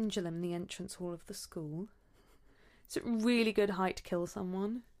pendulum in the entrance hall of the school? It's a really good height to kill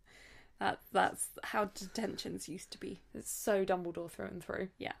someone. That's how detentions used to be. It's so Dumbledore through and through.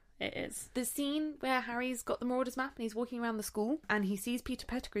 Yeah, it is. The scene where Harry's got the Marauders map and he's walking around the school and he sees Peter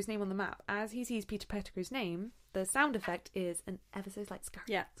Pettigrew's name on the map. As he sees Peter Pettigrew's name, the sound effect is an ever so slight scurry.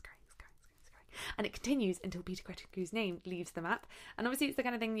 Yeah. Scurry. And it continues until Peter Pettigrew's name leaves the map. And obviously it's the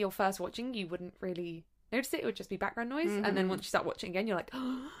kind of thing you're first watching, you wouldn't really notice it. It would just be background noise. And then once you start watching again, you're like,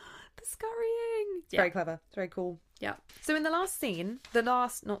 oh, the scurrying. It's very clever. It's very cool. Yeah. So in the last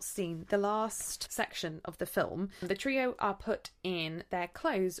section of the film, the trio are put in their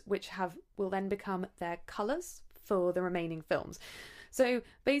clothes, which will then become their colours for the remaining films. So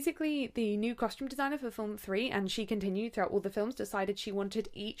basically the new costume designer for film 3, and she continued throughout all the films, decided she wanted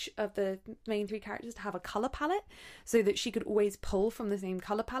each of the main 3 characters to have a colour palette so that she could always pull from the same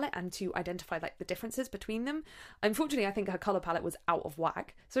colour palette and to identify like the differences between them. Unfortunately, I think her colour palette was out of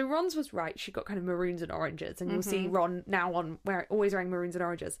whack. So Ron's was right. She got kind of maroons and oranges, and you'll see Ron now always wearing maroons and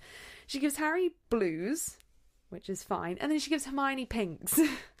oranges. She gives Harry blues, which is fine, and then she gives Hermione pinks.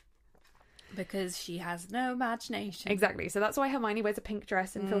 Because she has no imagination. Exactly. So that's why Hermione wears a pink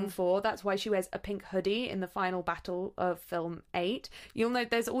dress in film 4. That's why she wears a pink hoodie in the final battle of film 8. You'll note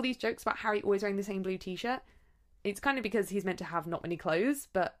there's all these jokes about Harry always wearing the same blue t-shirt. It's kind of because he's meant to have not many clothes,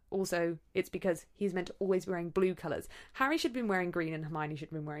 but also it's because he's meant to always be wearing blue colours. Harry should have been wearing green and Hermione should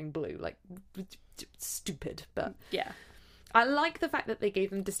have been wearing blue. Like, stupid, but... Yeah. I like the fact that they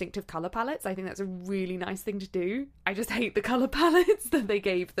gave them distinctive colour palettes. I think that's a really nice thing to do. I just hate the colour palettes that they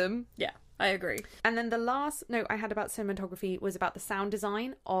gave them. Yeah, I agree. And then the last note I had about cinematography was about the sound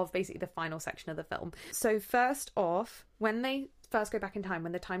design of basically the final section of the film. So first off, when they first go back in time,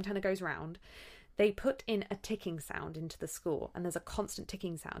 when the time turner goes round, they put in a ticking sound into the score, and there's a constant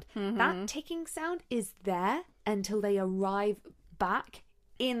ticking sound. That ticking sound is there until they arrive back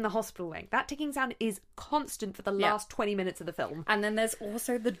in the hospital wing. That ticking sound is constant for the last 20 minutes of the film. And then there's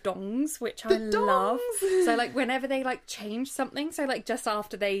also the dongs, which I love. So like whenever they like change something, so like just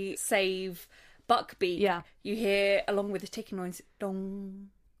after they save Buckbeak, you hear along with the ticking noise, dong,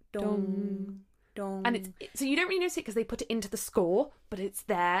 dong, dong. And so you don't really notice it because they put it into the score, but it's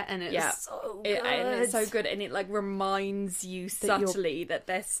there, and it's so good. And it's so good, and it like reminds you subtly that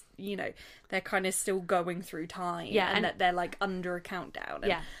they're kind of still going through time, and that they're like under a countdown.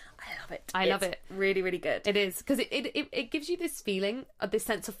 And I love it. I love it. Really, really good. It is, because it gives you this feeling of this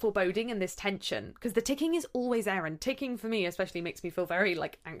sense of foreboding and this tension, because the ticking is always there, and ticking for me especially makes me feel very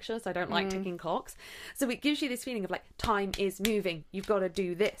like anxious. I don't like ticking clocks, so it gives you this feeling of like time is moving, you've got to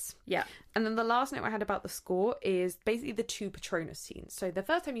do this. Yeah. And then the last note I had about the score is basically the two Patronus scenes. So the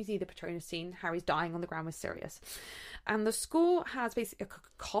first time you see the Patronus scene, Harry's dying on the ground with Sirius, and the score has basically a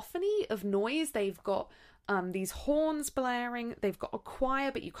cacophony of noise. They've got these horns blaring, they've got a choir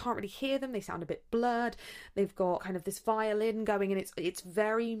but you can't really hear them, they sound a bit blurred, they've got kind of this violin going, and it's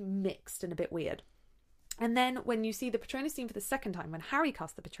very mixed and a bit weird. And then when you see the Patronus scene for the second time, when Harry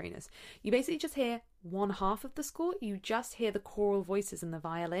casts the Patronus, you basically just hear one half of the score. You just hear the choral voices and the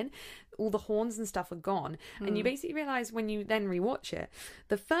violin. All the horns and stuff are gone. And you basically realise when you then rewatch it,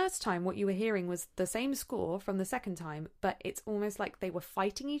 the first time what you were hearing was the same score from the second time, but it's almost like they were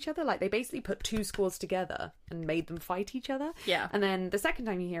fighting each other. Like they basically put two scores together and made them fight each other. Yeah. And then the second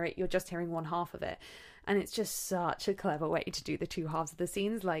time you hear it, you're just hearing one half of it. And it's just such a clever way to do the two halves of the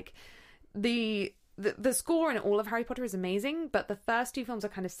scenes. Like the score in all of Harry Potter is amazing, but the first two films are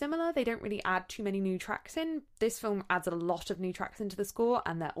kind of similar. They don't really add too many new tracks in. This film adds a lot of new tracks into the score,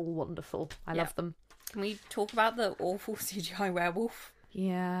 and they're all wonderful. I love them. Can we talk about the awful CGI werewolf?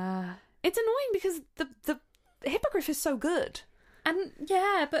 Yeah. It's annoying because the hippogriff is so good. And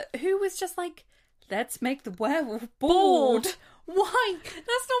yeah, but who was just like, let's make the werewolf bald? Why? That's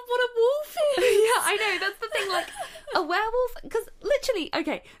not what a wolf is. Yeah, I know. That's the thing. Like, a werewolf... Because literally...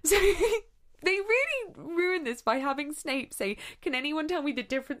 Okay, so... They really ruined this by having Snape say, can anyone tell me the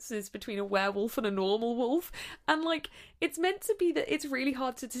differences between a werewolf and a normal wolf? And, like, it's meant to be that it's really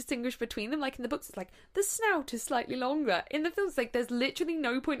hard to distinguish between them. Like, in the books, it's like, the snout is slightly longer. In the films, like, there's literally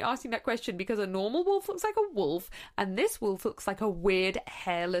no point asking that question because a normal wolf looks like a wolf and this wolf looks like a weird,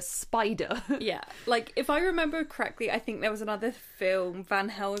 hairless spider. Yeah. Like, if I remember correctly, I think there was another film, Van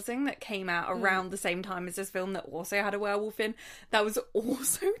Helsing, that came out around the same time as this film that also had a werewolf in. That was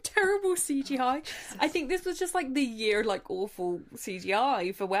also terrible CGI. I think this was just like the year like awful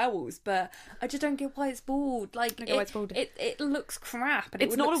CGI for werewolves, but I just don't get why it's bald. Like it looks crap, and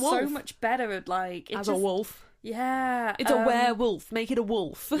it's it would not look a wolf. so much better like as a wolf. Yeah, it's a werewolf. Make it a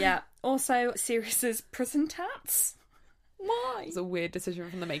wolf. Yeah. Also, Sirius's prison tats. Why? It's a weird decision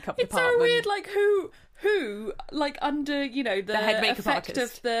from the makeup it's department. It's so weird. Like who like under the head makeup effect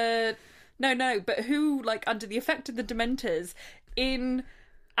artist. of the but who like under the effect of the Dementors in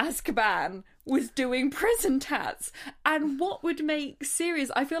Azkaban was doing prison tats, and what would make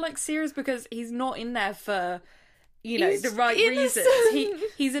Sirius? I feel like Sirius, because he's not in there for the right reasons.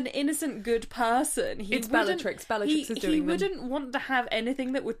 He's an innocent, good person. It's Bellatrix. Bellatrix is doing He them. wouldn't want to have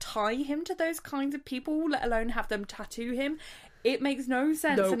anything that would tie him to those kinds of people, let alone have them tattoo him. It makes no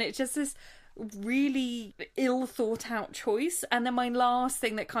sense, Nope. and it's just this really ill thought out choice. And then my last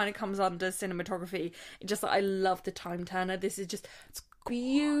thing that kind of comes under cinematography, just that I love the time turner. This is just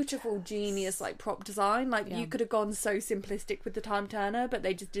beautiful, genius like prop design. Like you could have gone so simplistic with the time turner, but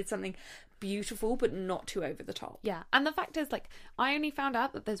they just did something beautiful but not too over the top. Yeah, and the fact is, like, I only found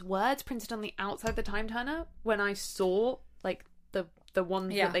out that there's words printed on the outside the time turner when I saw like the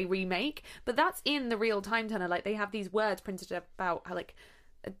ones that they remake, but that's in the real time turner. Like, they have these words printed about how, like,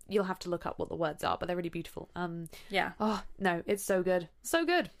 you'll have to look up what the words are, but they're really beautiful. Oh no, it's so good, so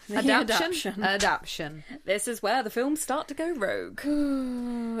good. Adaption. This is where the films start to go rogue.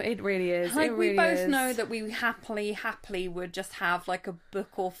 It really is. Like, it really we both is. know that we happily would just have like a book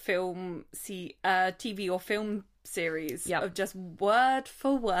or film TV or film series of just word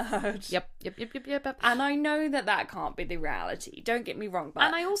for word. Yep. And I know that can't be the reality. Don't get me wrong, but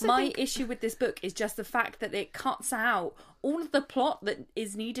and I also my issue with this book is just the fact that it cuts out all of the plot that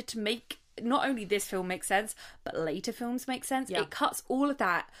is needed to make not only this film make sense, but later films make sense. Yeah. It cuts all of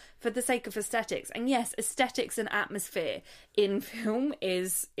that for the sake of aesthetics. And yes, aesthetics and atmosphere in film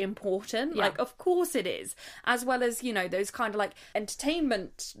is important. Yeah. Like, of course it is. As well as, those kind of like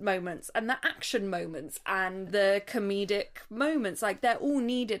entertainment moments and the action moments and the comedic moments. Like, they're all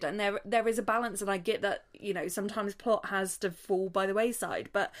needed, and there is a balance. And I get that, sometimes plot has to fall by the wayside,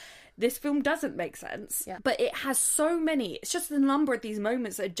 but this film doesn't make sense. Yeah. But it has so many. It's just the number of these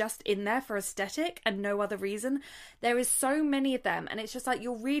moments that are just in there for aesthetic and no other reason. There is so many of them, and it's just like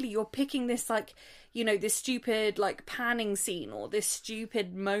you're picking this, like, this stupid like panning scene, or this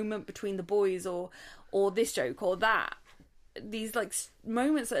stupid moment between the boys, or this joke or that. These like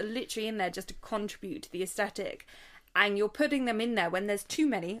moments that are literally in there just to contribute to the aesthetic. And you're putting them in there when there's too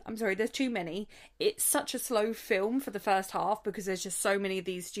many. There's too many. It's such a slow film for the first half because there's just so many of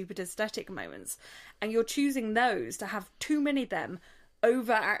these stupid aesthetic moments. And you're choosing those to have too many of them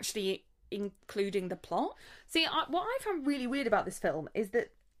over actually including the plot. See, what I found really weird about this film is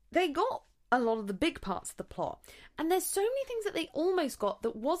that they got a lot of the big parts of the plot. And there's so many things that they almost got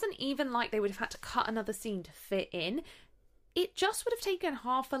that wasn't even like they would have had to cut another scene to fit in. It just would have taken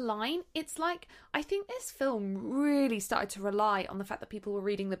half a line. It's like, I think this film really started to rely on the fact that people were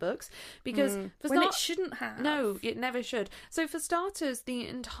reading the books, because when it shouldn't have. No, it never should. So for starters, the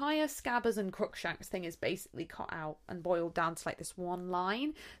entire Scabbers and Crookshanks thing is basically cut out and boiled down to like this one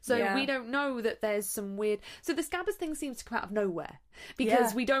line. So we don't know that there's some weird... So the Scabbers thing seems to come out of nowhere,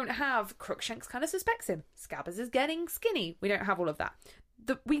 because we don't have... Crookshanks kind of suspects him. Scabbers is getting skinny. We don't have all of that.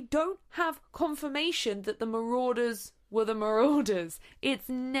 We don't have confirmation that the Marauders were the Marauders. It's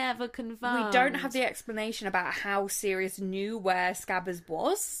never confirmed. We don't have the explanation about how Sirius knew where Scabbers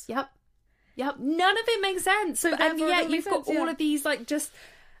was. Yep. None of it makes sense. So and yet you've got all of these like just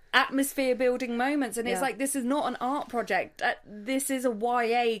atmosphere building moments, and it's like, this is not an art project. This is a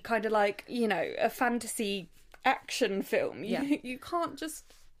YA kind of like, you know, a fantasy action film. You can't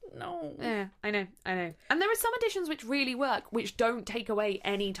just... No. Yeah, I know. And there are some additions which really work, which don't take away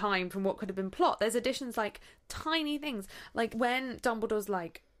any time from what could have been plot. There's additions like tiny things. Like when Dumbledore's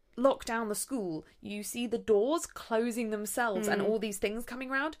like, lock down the school, you see the doors closing themselves and all these things coming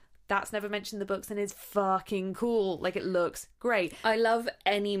around. That's never mentioned in the books and is fucking cool. Like, it looks great. I love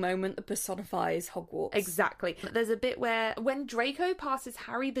any moment that personifies Hogwarts. Exactly. There's a bit where when Draco passes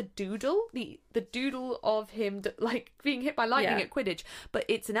Harry the doodle, the doodle of him like being hit by lightning at Quidditch, but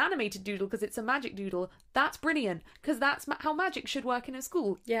it's an animated doodle because it's a magic doodle. That's brilliant, because that's how magic should work in a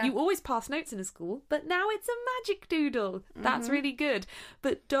school. Yeah. You always pass notes in a school, but now it's a magic doodle. That's really good.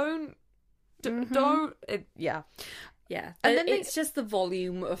 But don't. Yeah, and then it's just the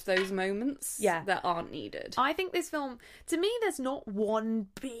volume of those moments that aren't needed. I think this film, to me, there's not one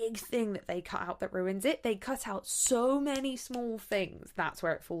big thing that they cut out that ruins it. They cut out so many small things. That's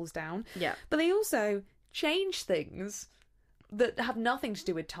where it falls down. Yeah. But they also change things that have nothing to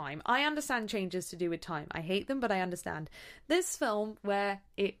do with time. I understand changes to do with time. I hate them, but I understand. This film, where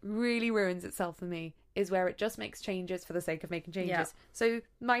it really ruins itself for me, is where it just makes changes for the sake of making changes. Yeah. So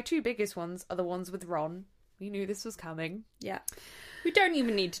my two biggest ones are the ones with Ron. We knew this was coming. Yeah. We don't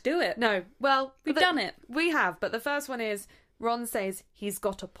even need to do it. No. Well, we've done it. We have. But the first one is Ron says he's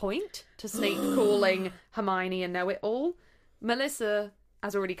got a point to Snape calling Hermione a know-it-all. Melissa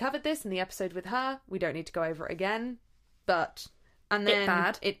has already covered this in the episode with her. We don't need to go over it again. But... And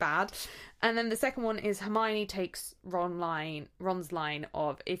then it bad. And then the second one is Hermione takes Ron's line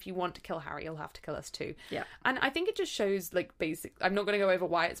of, if you want to kill Harry, you'll have to kill us too. Yeah. And I think it just shows like basic... I'm not going to go over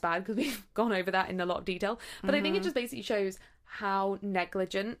why it's bad because we've gone over that in a lot of detail. But I think it just basically shows how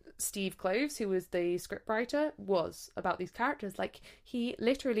negligent Steve Kloves, who was the scriptwriter, was about these characters. Like, he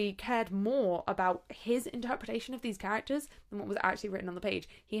literally cared more about his interpretation of these characters than what was actually written on the page.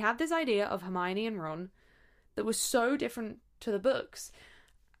 He had this idea of Hermione and Ron that was so different to the books,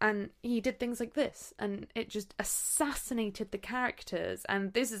 and he did things like this, and it just assassinated the characters.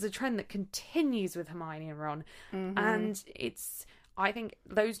 And this is a trend that continues with Hermione and Ron. And I think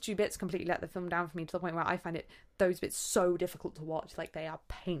those two bits completely let the film down for me, to the point where I find those bits so difficult to watch. Like, they are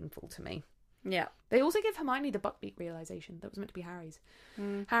painful to me. Yeah. They also give Hermione the Buckbeak realisation that was meant to be Harry's.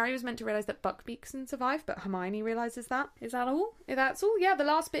 Harry was meant to realise that Buckbeak can survive, but Hermione realises that. Is that all? That's all. Yeah, the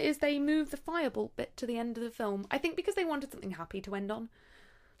last bit is they move the firebolt bit to the end of the film. I think because they wanted something happy to end on.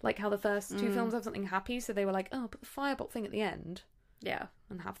 Like how the first two films have something happy, so they were like, oh, put the firebolt thing at the end. Yeah.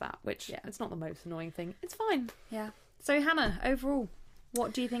 And have that, which it's not the most annoying thing. It's fine. Yeah. So, Hannah, overall,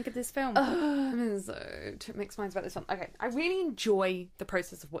 what do you think of this film? So, mixed minds about this film. Okay, I really enjoy the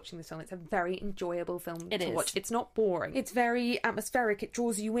process of watching this film. It's a very enjoyable film to watch. It's not boring. It's very atmospheric. It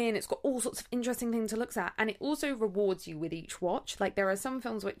draws you in. It's got all sorts of interesting things to look at. And it also rewards you with each watch. Like, there are some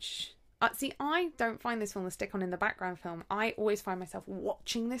films which... see, I don't find this film a stick-on in the background film. I always find myself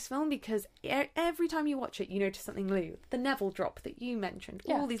watching this film because every time you watch it, you notice something new. The Neville drop that you mentioned.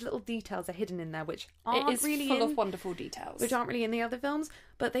 Yeah. All these little details are hidden in there, which aren't really full of wonderful details. Which aren't really in the other films.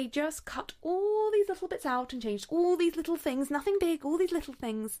 But they just cut all these little bits out and changed all these little things. Nothing big, all these little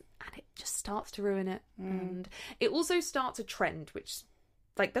things. And it just starts to ruin it. And it also starts a trend, which...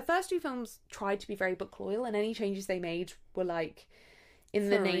 Like, the first two films tried to be very book loyal, and any changes they made were like... in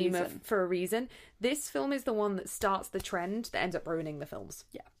the name of for a reason. This film is the one that starts the trend that ends up ruining the films.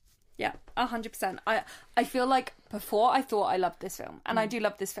 Yeah, 100%. I feel like before I thought I loved this film, and I do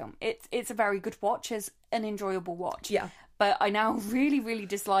love this film. It's a very good watch, it's an enjoyable watch. Yeah. But I now really, really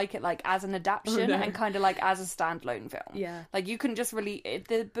dislike it, like, as an adaptation and kind of, like, as a standalone film. Yeah. Like, you couldn't just really... If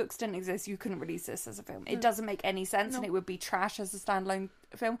the books didn't exist, you couldn't release this as a film. It doesn't make any sense, and it would be trash as a standalone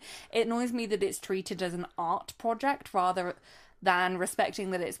film. It annoys me that it's treated as an art project rather than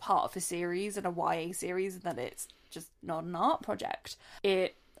respecting that it's part of a series and a YA series, and that it's just not an art project.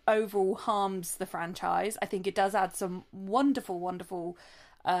 It overall harms the franchise. I think it does add some wonderful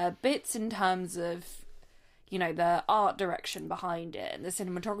bits in terms of, you know, the art direction behind it and the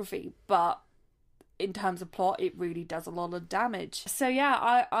cinematography, but in terms of plot, it really does a lot of damage. So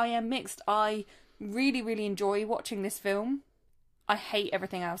yeah, I am mixed. I really enjoy watching this film. I hate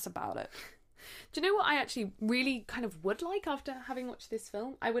everything else about it. Do you know what I actually really kind of would like after having watched this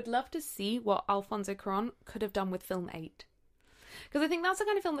film? I would love to see what Alfonso Cuarón could have done with film 8. Because I think that's the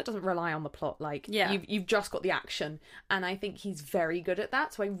kind of film that doesn't rely on the plot. Like, you've just got the action. And I think he's very good at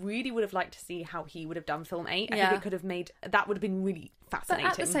that. So I really would have liked to see how he would have done film 8. I think it could have made... That would have been really fascinating.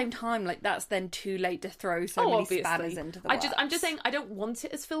 But at the same time, like, that's then too late to throw so many spanners into the works. I'm just saying, I don't want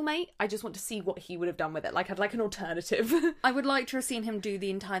it as film 8. I just want to see what he would have done with it. Like, I'd like an alternative. I would like to have seen him do the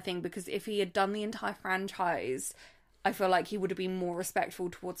entire thing, because if he had done the entire franchise... I feel like he would have been more respectful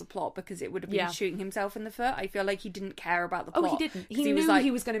towards the plot, because it would have been shooting himself in the foot. I feel like he didn't care about the plot. Oh, he didn't. He knew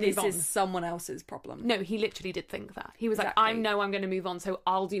he was going to move on. This is someone else's problem. No, he literally did think that. He was like, I know I'm going to move on, so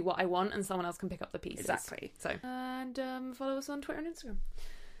I'll do what I want, and someone else can pick up the pieces. Exactly. So, and follow us on Twitter and Instagram.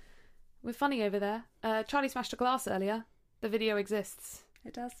 We're funny over there. Charlie smashed a glass earlier. The video exists.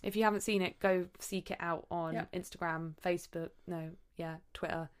 It does. If you haven't seen it, go seek it out on Instagram, Facebook,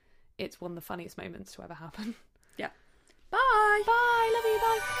 Twitter. It's one of the funniest moments to ever happen. Yeah. Bye. Bye. Love you.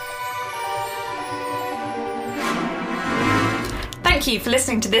 Bye. Thank you for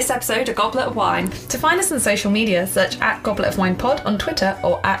listening to this episode of Goblet of Wine. To find us on social media, search at Goblet of Wine Pod on Twitter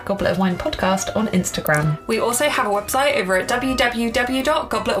or at Goblet of Wine Podcast on Instagram. We also have a website over at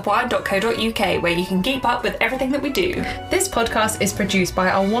www.gobletofwine.co.uk where you can keep up with everything that we do. This podcast is produced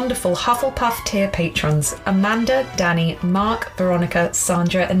by our wonderful Hufflepuff tier patrons, Amanda, Danny, Mark, Veronica,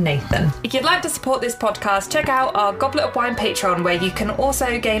 Sandra and Nathan. If you'd like to support this podcast, check out our Goblet of Wine Patreon, where you can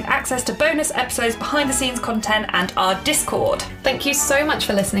also gain access to bonus episodes, behind the scenes content and our Discord. Thank you so much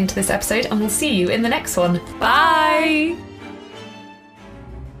for listening to this episode, and we'll see you in the next one. Bye!